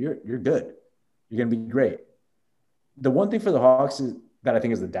 you're good. You're good. You're going to be great. The one thing for the Hawks that I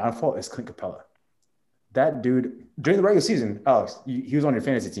think is the downfall is Clint Capella. That dude, during the regular season, Alex, he was on your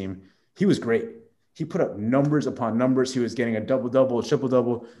fantasy team. He was great. He put up numbers upon numbers. He was getting a double-double,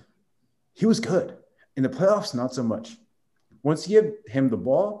 triple-double. He was good. In the playoffs, not so much. Once you give him the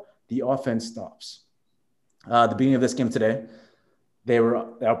ball, the offense stops. The beginning of this game today, they were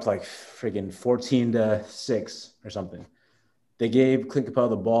up like friggin' 14-6 or something. They gave Clint Capella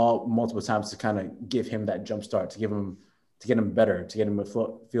the ball multiple times to kind of give him that jump start, to get him better, to get him to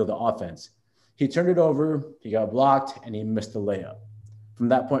feel the offense. He turned it over, he got blocked, and he missed the layup. From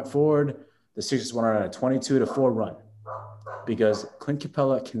that point forward, the Sixers went on a 22-4 run because Clint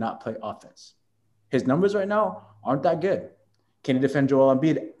Capella cannot play offense. His numbers right now aren't that good. Can he defend Joel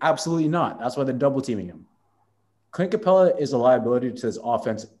Embiid? Absolutely not. That's why they're double teaming him. Clint Capella is a liability to this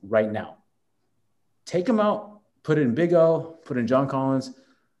offense right now. Take him out, put in Big O, put in John Collins.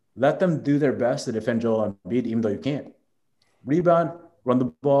 Let them do their best to defend Joel Embiid, even though you can't. Rebound, run the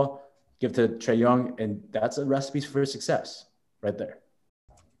ball, give to Trae Young, and that's a recipe for success right there.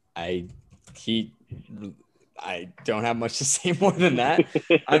 I don't have much to say more than that.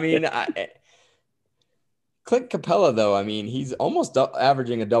 I mean, Clint Capella, though, I mean, he's almost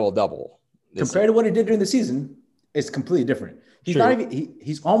averaging a double-double. Compared to what he did during the season, it's completely different. He's True. not even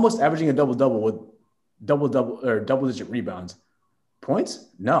he's almost averaging a double-double with double-double or double-digit rebounds. Points?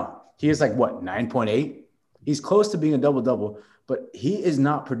 No. He is like, what, 9.8? He's close to being a double-double, but he is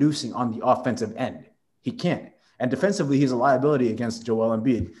not producing on the offensive end. He can't. And defensively, he's a liability against Joel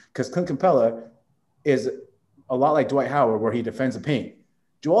Embiid because Clint Capella is a lot like Dwight Howard where he defends the paint.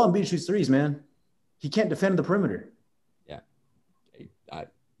 Joel Embiid shoots threes, man. He can't defend the perimeter. Yeah.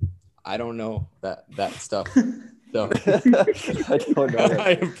 I don't know that stuff. So I don't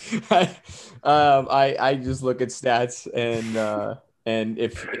know. I just look at stats and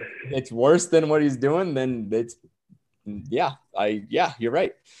if it's worse than what he's doing, then you're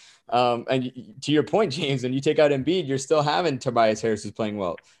right. And to your point, James, when you take out Embiid, you're still having Tobias Harris who's playing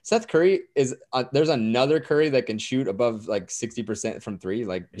well. Seth Curry is there's another Curry that can shoot above like 60% from three.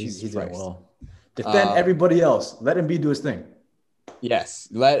 Like he's Jesus doing Christ. well. Defend everybody else. Let Embiid do his thing. Yes,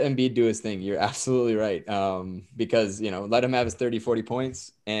 let Embiid do his thing. You're absolutely right. Because, let him have his 30, 40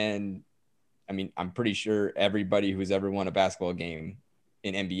 points. And, I mean, I'm pretty sure everybody who's ever won a basketball game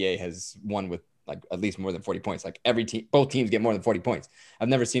in NBA has won with, like, at least more than 40 points. Like, every team, both teams get more than 40 points. I've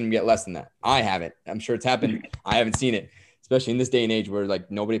never seen them get less than that. I haven't. I'm sure it's happened. I haven't seen it, especially in this day and age where, like,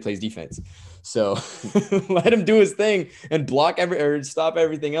 nobody plays defense. So let him do his thing and or stop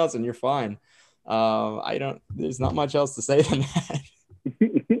everything else, and you're fine. There's not much else to say than that.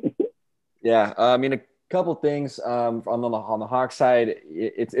 Yeah. I mean, a couple things on the Hawks side.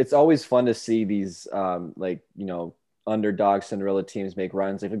 It's always fun to see these underdog Cinderella teams make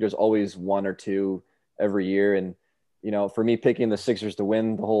runs. I think there's always one or two every year. And, for me picking the Sixers to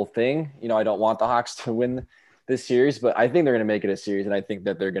win the whole thing, I don't want the Hawks to win this series, but I think they're going to make it a series. And I think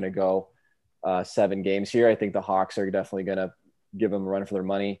that they're going to go 7 games here. I think the Hawks are definitely going to give them a run for their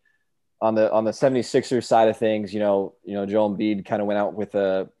money. On the 76ers side of things, Joel Embiid kind of went out with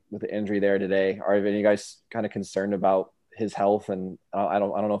an injury there today. Are any of you guys kind of concerned about his health? And I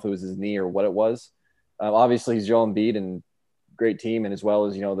don't know if it was his knee or what it was. Obviously, he's Joel Embiid and great team, and as well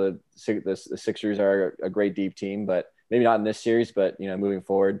as the Sixers are a great deep team, but maybe not in this series. But moving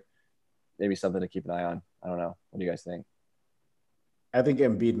forward, maybe something to keep an eye on. I don't know. What do you guys think? I think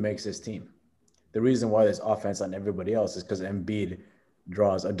Embiid makes his team. The reason why there's offense on everybody else is because Embiid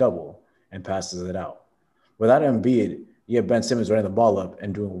draws a double and passes it out. Without Embiid, you have Ben Simmons running the ball up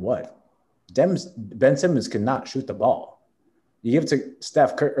and doing what? Ben Simmons cannot shoot the ball. You give it to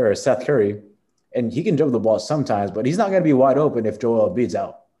Seth Curry, and he can dribble the ball sometimes, but he's not going to be wide open if Joel Embiid's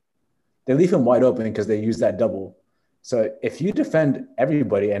out. They leave him wide open because they use that double. So if you defend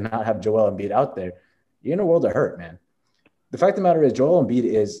everybody and not have Joel Embiid out there, you're in a world of hurt, man. The fact of the matter is Joel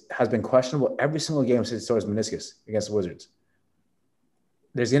Embiid has been questionable every single game since he tore his meniscus against the Wizards.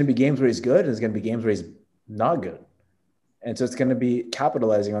 There's going to be games where he's good, and there's going to be games where he's not good. And so it's going to be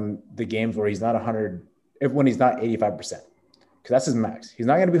capitalizing on the games where he's not 100, when he's not 85%, because that's his max. He's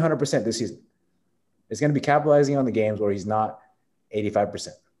not going to be 100% this season. It's going to be capitalizing on the games where he's not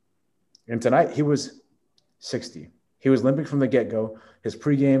 85%. And tonight he was 60. He was limping from the get-go. His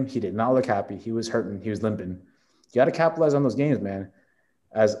pregame, he did not look happy. He was hurting. He was limping. You got to capitalize on those games, man.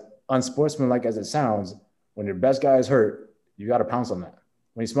 As unsportsmanlike as it sounds, when your best guy is hurt, you got to pounce on that.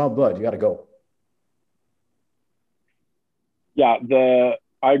 When you smell blood, you got to go. Yeah,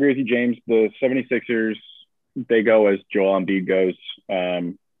 I agree with you, James. The 76ers, they go as Joel Embiid goes.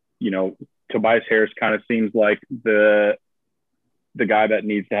 Tobias Harris kind of seems like the guy that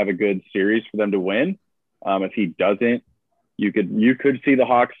needs to have a good series for them to win. If he doesn't, you could see the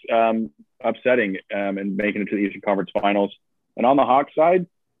Hawks upsetting and making it to the Eastern Conference Finals. And on the Hawks side,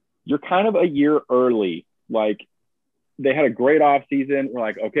 you're kind of a year early. Like, they had a great offseason. We're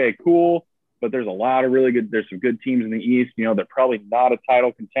like, okay, cool. But there's there's some good teams in the East. They're probably not a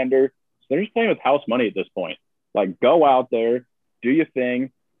title contender. So they're just playing with house money at this point. Like, go out there, do your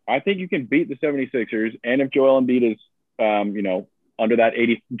thing. I think you can beat the 76ers. And if Joel Embiid is, under that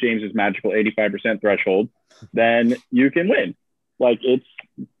James's magical 85% threshold, then you can win. Like,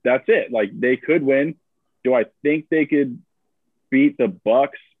 that's it. Like, they could win. Do I think they could beat the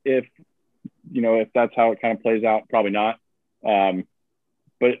Bucks if that's how it kind of plays out? Probably not.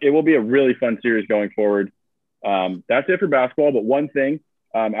 But it will be a really fun series going forward. That's it for basketball. But one thing,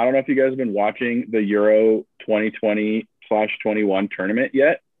 I don't know if you guys have been watching the Euro 2020/21 tournament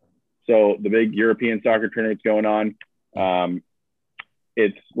yet. So the big European soccer tournament's going on.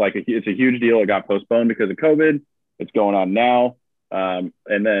 It's a huge deal. It got postponed because of COVID. It's going on now. And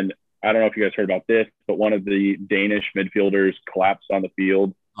then I don't know if you guys heard about this, but one of the Danish midfielders collapsed on the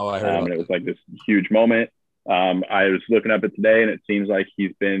field. Oh, I heard. And it was like this huge moment. I was looking up it today, and it seems like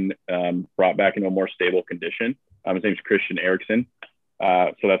he's been brought back into a more stable condition. His name's Christian Eriksen.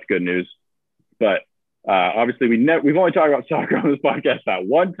 So that's good news. But obviously, we've only talked about soccer on this podcast that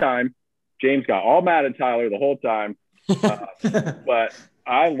one time. James got all mad at Tyler the whole time. But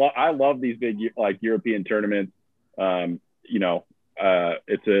I love these big European tournaments.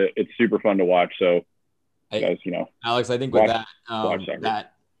 It's super fun to watch. So, Alex, I think with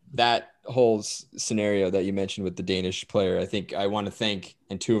that whole scenario that you mentioned with the Danish player, I think I want to thank,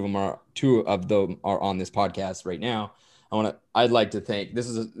 and two of them are on this podcast right now. I'd like to thank. This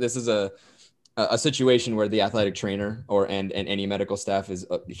is a situation where the athletic trainer and any medical staff is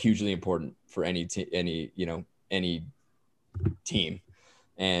hugely important for any team.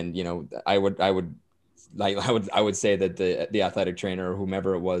 And, you know, I would say that the athletic trainer or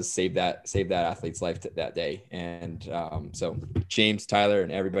whomever it was saved that athlete's life that day. And so James, Tyler,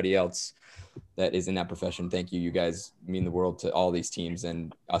 and everybody else that is in that profession, thank you. You guys mean the world to all these teams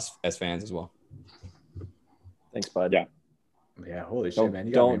and us as fans as well. Thanks, bud. Yeah, holy shit, man.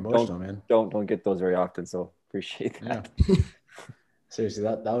 You got me emotional, man. Don't get those very often, so appreciate that. Yeah. Seriously,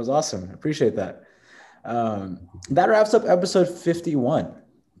 that was awesome. Appreciate that. That wraps up episode 51.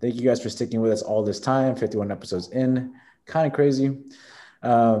 Thank you guys for sticking with us all this time. 51 episodes in. Kind of crazy.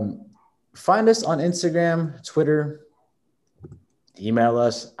 Find us on Instagram, Twitter, email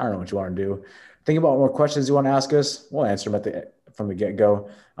us. I don't know what you want to do. Think about more questions you want to ask us. We'll answer them from the get-go.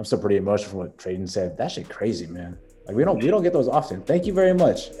 I'm still pretty emotional from what Trayden said. That shit crazy, man. Like we don't get those often. Thank you very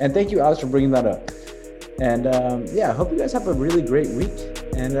much. And thank you, Alex, for bringing that up. And I hope you guys have a really great week.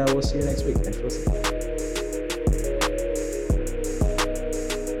 And we'll see you next week. Thanks for listening.